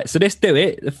guest. Right. So let's do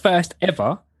it. The first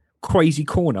ever crazy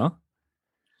corner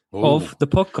of the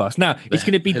podcast. Now, it's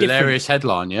going to be hilarious different.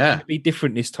 Headline, yeah. It's going to be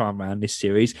different this time around, this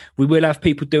series. We will have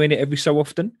people doing it every so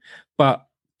often, but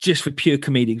just for pure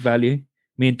comedic value,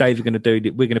 me and Dave are going to do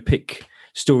it. We're going to pick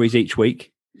stories each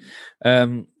week.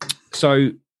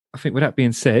 So I think with that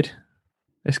being said,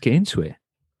 let's get into it.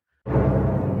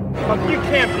 Fuck, you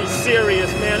can't be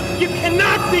serious, man. You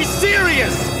cannot be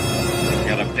serious. I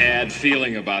got a bad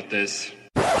feeling about this.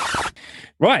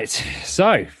 Right.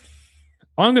 So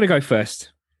I'm going to go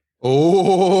first.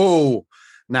 Oh,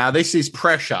 now this is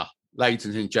pressure,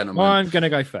 ladies and gentlemen. I'm going to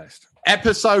go first.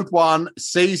 Episode 1,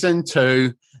 season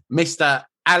 2, Mr.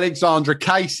 Alexandra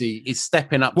Casey is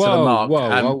stepping up to the mark.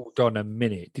 Hold on a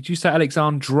minute. Did you say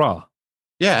Alexandra?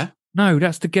 Yeah. No,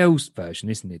 that's the girls' version,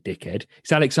 isn't it, dickhead?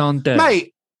 It's Alexander.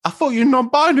 Mate, I thought you're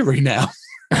non-binary now.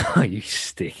 Oh, you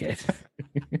stickhead.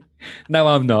 No,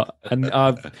 I'm not. And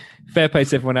fair play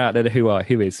to everyone out there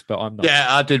who is, but I'm not. Yeah,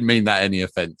 I didn't mean that any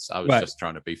offence. I was just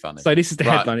trying to be funny. So this is the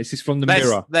headline. This is from the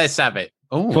Mirror. Let's have it.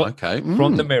 Oh, okay.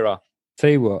 From the Mirror. Tell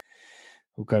you what,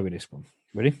 we'll go with this one.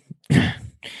 Ready?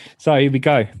 So here we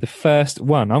go. The first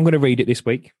one. I'm going to read it this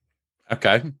week.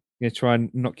 Okay. I'm going to try and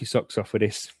knock your socks off with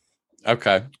this.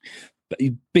 Okay. But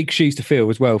big shoes to fill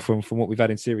as well from what we've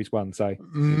had in series 1. So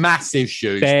massive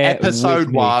shoes. Bear Episode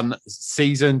 1,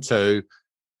 season 2.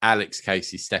 Alex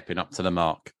Casey stepping up to the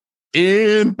mark.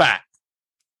 In back.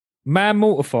 Man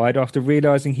mortified after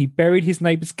realizing he buried his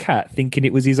neighbour's cat, thinking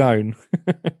it was his own.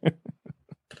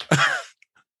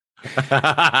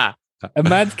 A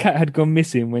man's cat had gone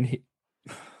missing when he.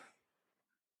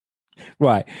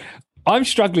 Right. I'm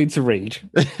struggling to read.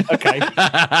 Okay.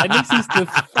 And this is the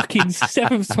fucking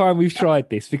 7th time we've tried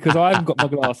this because I haven't got my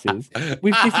glasses. This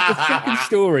is the second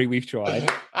story we've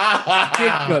tried.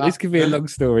 God, this could be a long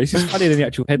story. It's just funnier than the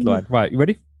actual headline. Right, you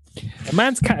ready? A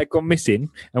man's cat had gone missing,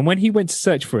 and when he went to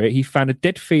search for it, he found a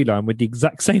dead feline with the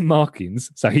exact same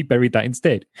markings, so he buried that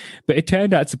instead. But it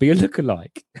turned out to be a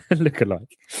lookalike.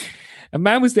 A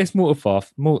man was left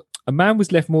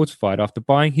mortified after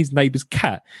buying his neighbour's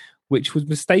cat, which was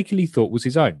mistakenly thought was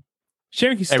his own.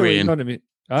 Sharing his story anonymously.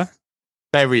 Huh?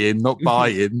 Burying, not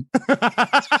buying.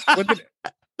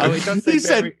 It does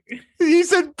say he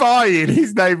said buying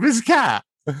his neighbour's cat.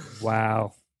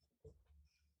 Wow.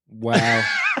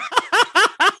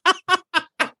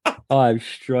 I'm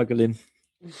struggling.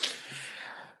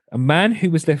 A man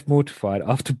who was left mortified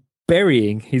after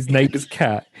burying his neighbour's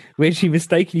cat, which he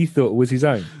mistakenly thought was his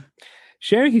own.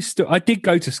 Sharing his story. I did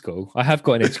go to school. I have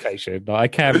got an education. I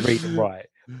can read and write.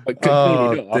 But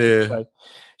dear.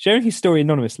 Sharing his story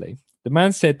anonymously, the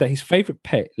man said that his favourite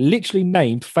pet, literally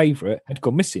named favourite, had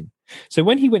gone missing. So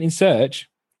when he went in search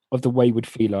of the wayward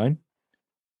feline,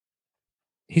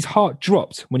 his heart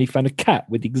dropped when he found a cat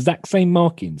with the exact same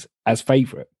markings as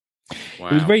favourite. Wow.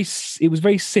 It was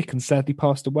very sick and sadly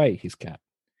passed away, his cat.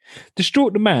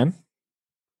 Distraught, the man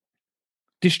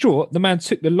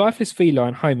took the lifeless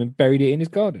feline home and buried it in his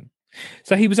garden.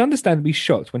 So he was understandably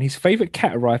shocked when his favourite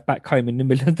cat arrived back home in the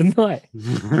middle of the night.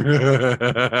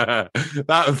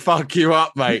 That would fuck you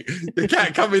up, mate. The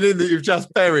cat coming in that you've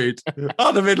just buried.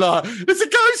 I'd have been like, it's a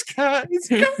ghost cat.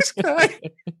 It's a ghost cat.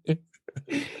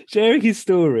 Sharing his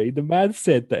story, the man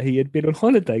said that he had been on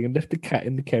holiday and left the cat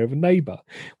in the care of a neighbour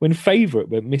when favourite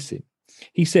went missing.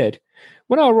 He said,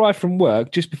 when I arrived from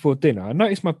work just before dinner, I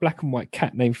noticed my black and white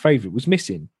cat named Favourite was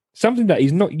missing, something that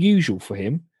is not usual for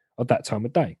him at that time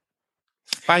of day.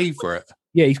 Favourite?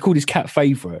 Yeah, he's called his cat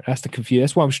Favourite. That's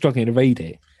that's why I'm struggling to read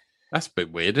it. That's a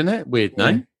bit weird, isn't it? Weird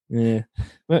name. Yeah.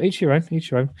 Well, each your own.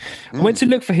 I went to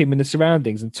look for him in the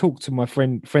surroundings and talked to my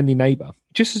friendly neighbour.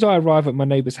 Just as I arrived at my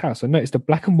neighbour's house, I noticed a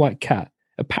black and white cat,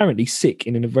 apparently sick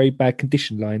and in a very bad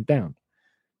condition, lying down.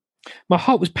 My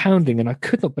heart was pounding and I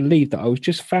could not believe that I was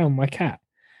just found my cat.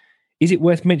 Is it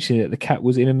worth mentioning that the cat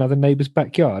was in another neighbour's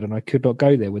backyard and I could not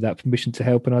go there without permission to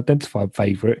help and identify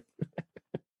favourite?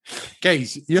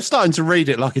 Gaze, you're starting to read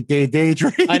it like a Dear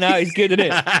Deirdre. I know, it's good, isn't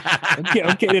it?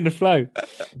 I'm getting in the flow.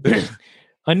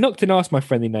 I knocked and asked my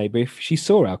friendly neighbour if she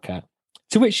saw our cat,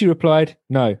 to which she replied,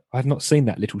 no, I have not seen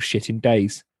that little shit in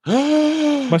days.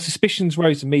 My suspicions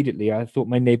rose immediately. I thought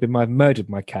my neighbour might have murdered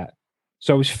my cat,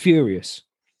 so I was furious.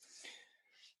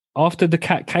 After the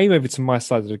cat came over to my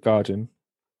side of the garden,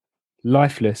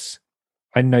 lifeless,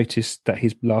 I noticed that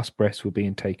his last breaths were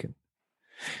being taken.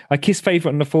 I kissed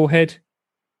Favourite on the forehead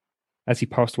as he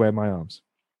passed away in my arms.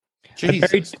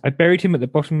 I buried him at the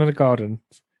bottom of the garden,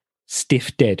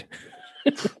 stiff dead.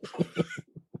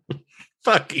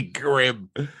 Fucking grim.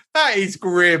 That is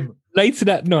grim. Later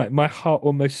that night, my heart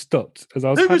almost stopped as I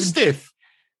was. Who was stiff?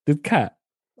 The cat.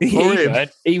 Or him?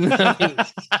 He was,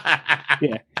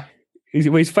 yeah.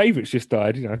 His favourites just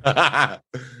died, you know.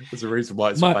 There's a reason why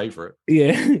it's a favourite.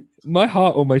 Yeah. My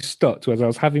heart almost stopped as I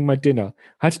was having my dinner.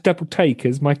 I had to double take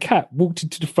as my cat walked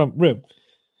into the front room.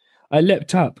 I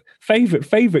leapt up.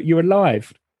 Favourite, you're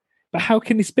alive. But how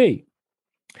can this be?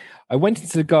 I went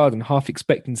into the garden half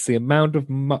expecting to see a mound of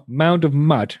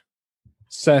mud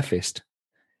surfaced.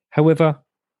 However,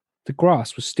 the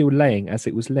grass was still laying as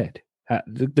it was laid.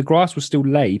 The grass was still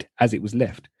laid as it was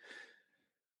left.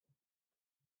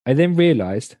 I then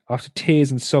realised, after tears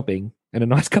and sobbing and a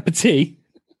nice cup of tea,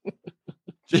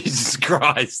 Jesus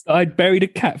Christ, I'd buried a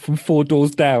cat from 4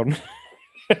 doors down.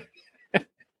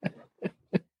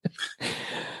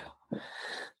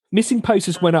 Missing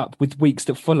posters went up with weeks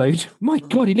that followed. My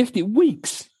God, he left it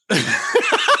weeks.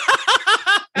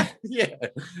 Yeah,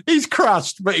 he's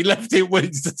crushed, but he left it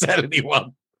weeks to tell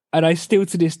anyone. And I still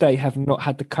to this day have not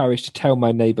had the courage to tell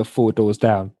my neighbour 4 doors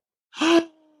down.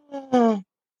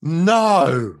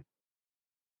 No,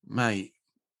 mate.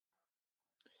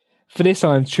 For this,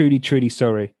 I am truly, truly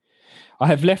sorry. I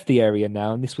have left the area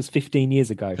now, and this was 15 years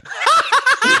ago.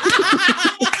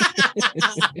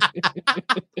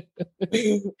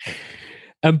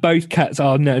 And both cats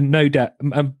are no doubt,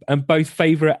 and both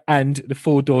favourite and the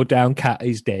 4-door down cat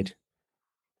is dead.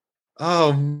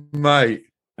 Oh, mate.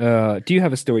 Do you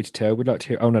have a story to tell? We'd like to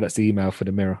hear. Oh no, that's the email for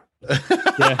the Mirror.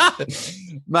 Yeah,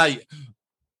 mate.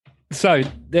 So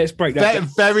let's break that.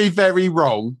 Very, very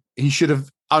wrong. He should have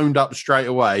owned up straight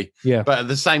away. Yeah, but at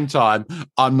the same time,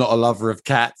 I'm not a lover of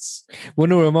cats. Well,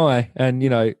 nor am I. And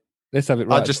let's have it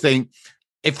right. I just think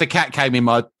if the cat came in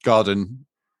my garden,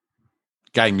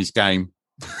 game is game.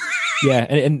 Yeah,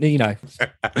 and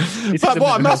but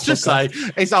what I must just say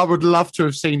is I would love to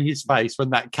have seen his face when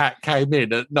that cat came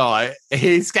in at night.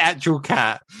 His actual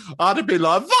cat. I'd have been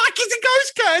like, fuck, it's a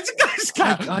ghost cat, it's a ghost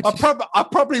cat. I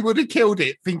probably would have killed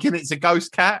it thinking it's a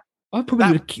ghost cat. I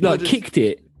probably would have kicked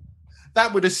it.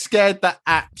 That would have scared the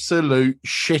absolute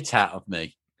shit out of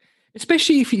me.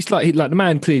 Especially if it's like the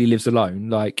man clearly lives alone.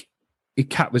 Like, the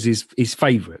cat was his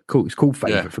favourite. It's called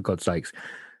favourite, for God's sakes.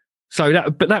 So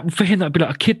that for him, that'd be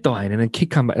like a kid dying and then a kid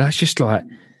come back. That's just like.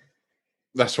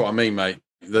 That's what I mean, mate.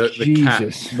 The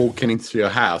cat walking into your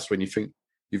house when you think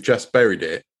you've just buried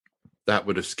it, that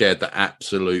would have scared the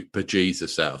absolute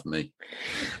bejesus out of me.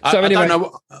 So anyway,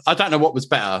 I don't know what was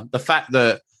better. The fact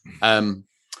that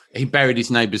he buried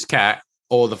his neighbour's cat,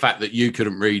 or the fact that you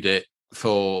couldn't read it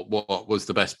for what was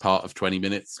the best part of 20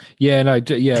 minutes. Yeah, no,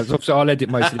 yeah. So I'll edit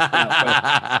most of it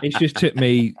out. It just took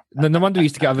me. No wonder we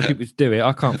used to get other people to do it.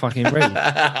 I can't fucking read.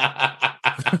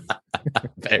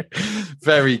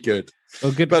 Very good.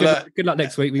 Well, good luck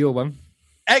next week with your one.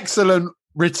 Excellent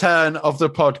return of the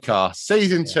podcast.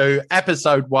 Season 2,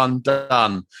 episode 1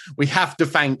 done. We have to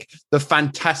thank the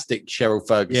fantastic Cheryl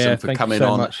Fergison for coming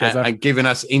on and giving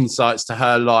us insights to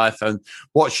her life and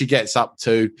what she gets up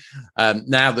to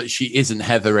now that she isn't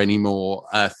Heather anymore.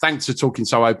 Thanks for talking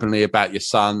so openly about your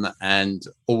son and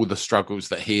all the struggles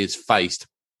that he has faced,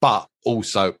 but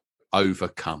also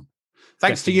overcome.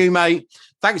 Thanks to you, mate.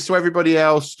 Thanks to everybody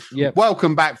else. Yep.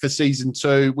 Welcome back for season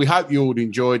 2. We hope you all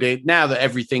enjoyed it. Now that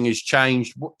everything has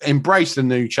changed, embrace the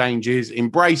new changes,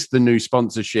 embrace the new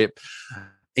sponsorship,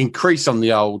 increase on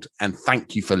the old, and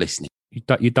thank you for listening.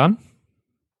 You done?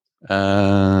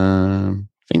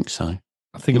 Think so.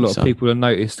 I think a lot of people have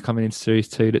noticed coming into series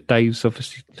 2 that Dave's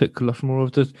obviously took a lot more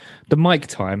of the mic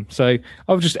time. So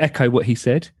I'll just echo what he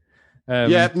said.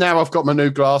 Now I've got my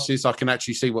new glasses. I can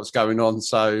actually see what's going on.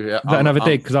 So is that another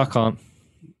dig? Because I can't.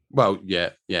 Well,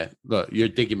 yeah. Look, you're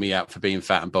digging me out for being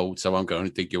fat and bald, so I'm going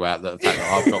to dig you out. The fact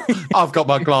that I've got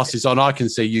my glasses on, I can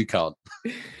see, you can't.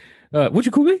 What'd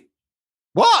you call me?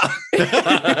 What?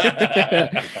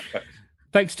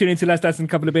 Thanks for tuning in to Lads, Dads and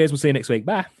a Couple of Beers. We'll see you next week.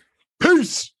 Bye.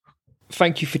 Peace.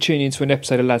 Thank you for tuning in to an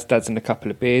episode of Lads, Dads and a Couple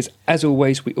of Beers. As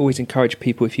always, we always encourage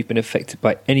people, if you've been affected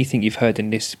by anything you've heard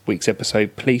in this week's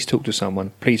episode, please talk to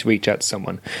someone. Please reach out to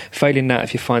someone. Failing that,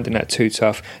 if you're finding that too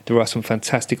tough, there are some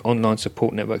fantastic online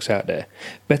support networks out there.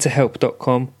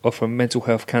 BetterHelp.com offer mental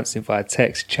health counselling via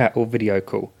text, chat or video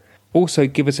call. Also,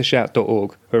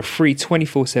 giveusashout.org for a free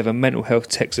 24/7 mental health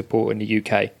tech support in the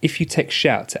UK. If you text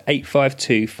SHOUT to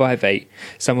 85258,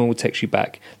 someone will text you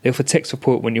back. They offer tech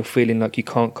support when you're feeling like you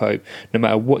can't cope. No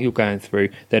matter what you're going through,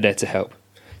 they're there to help.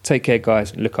 Take care,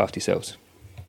 guys, and look after yourselves.